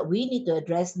issues that we need to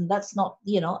address, and that's not,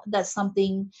 that's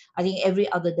something I think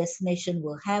every other destination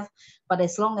will have. But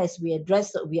as long as we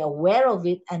address that, we are aware of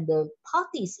it, and the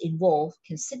parties involved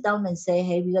can sit down and say,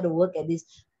 hey, we got to work at this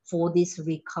for this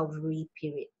recovery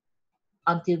period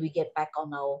until we get back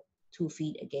on our 2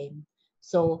 feet again.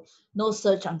 So no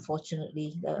search,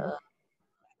 unfortunately, to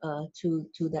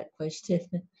that question.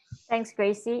 Thanks,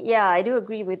 Gracie. Yeah, I do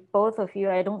agree with both of you.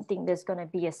 I don't think there's going to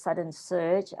be a sudden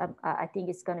surge. I think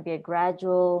it's going to be a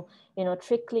gradual,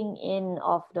 trickling in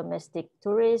of domestic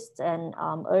tourists and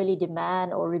early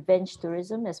demand or revenge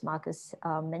tourism, as Marcus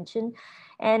mentioned.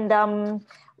 And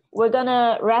we're going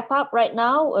to wrap up right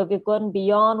now. We've gone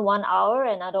beyond 1 hour,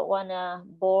 and I don't want to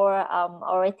bore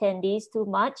our attendees too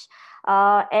much.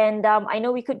 And I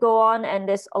know we could go on, and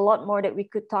there's a lot more that we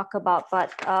could talk about,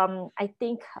 but I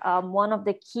think one of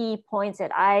the key points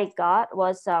that I got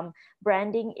was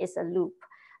branding is a loop.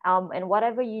 And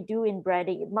whatever you do in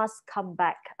branding, it must come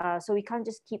back. So we can't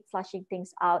just keep flushing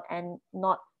things out and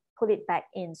not pull it back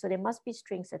in. So there must be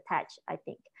strings attached, I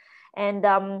think. And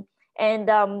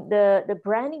the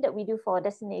branding that we do for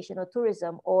destination or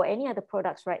tourism or any other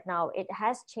products right now, it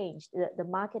has changed. The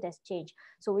market has changed.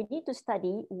 So we need to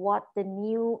study what the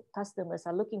new customers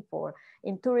are looking for.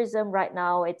 In tourism right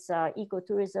now, it's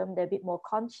ecotourism. They're a bit more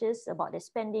conscious about their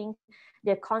spending.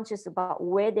 They're conscious about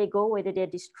where they go, whether they're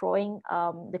destroying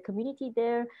the community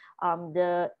there,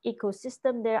 the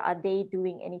ecosystem there. Are they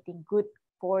doing anything good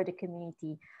for the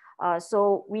community?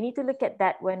 So we need to look at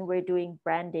that when we're doing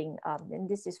branding, and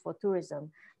this is for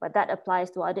tourism, but that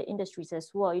applies to other industries as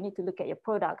well. You need to look at your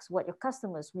products, what your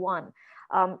customers want.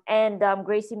 And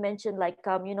Gracie mentioned, like,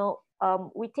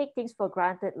 we take things for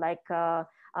granted, like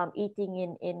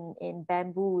eating in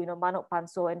bamboo, manok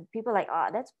panso, and people are like,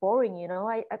 that's boring,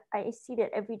 I see that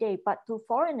every day. But to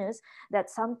foreigners,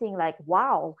 that's something like,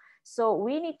 wow. So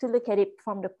we need to look at it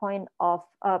from the point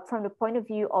of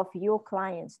view of your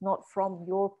clients, not from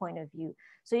your point of view.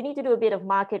 So you need to do a bit of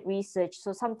market research.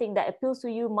 So something that appeals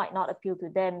to you might not appeal to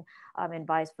them, and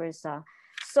vice versa.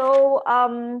 So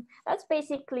that's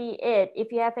basically it.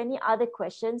 If you have any other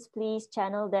questions, please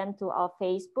channel them to our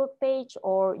Facebook page,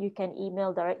 or you can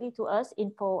email directly to us,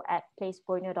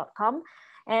 info@placeborneo.com.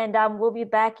 And we'll be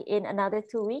back in another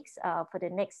 2 weeks for the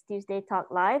next Tuesday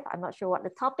Talk Live. I'm not sure what the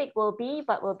topic will be,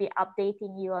 but we'll be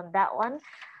updating you on that one.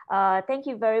 Thank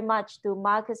you very much to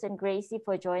Marcus and Gracie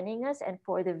for joining us and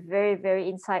for the very,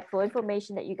 very insightful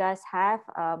information that you guys have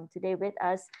today with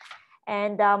us.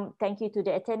 And thank you to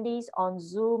the attendees on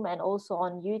Zoom and also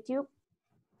on YouTube,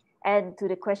 and to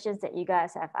the questions that you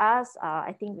guys have asked.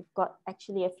 I think we've got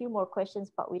actually a few more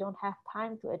questions, but we don't have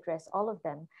time to address all of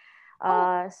them.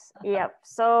 Yeah,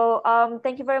 so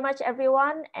thank you very much,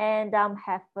 everyone, and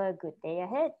have a good day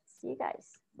ahead. See you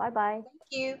guys. Bye-bye. Thank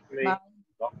you. Bye.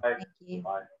 Bye. Thank you.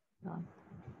 Bye. Bye.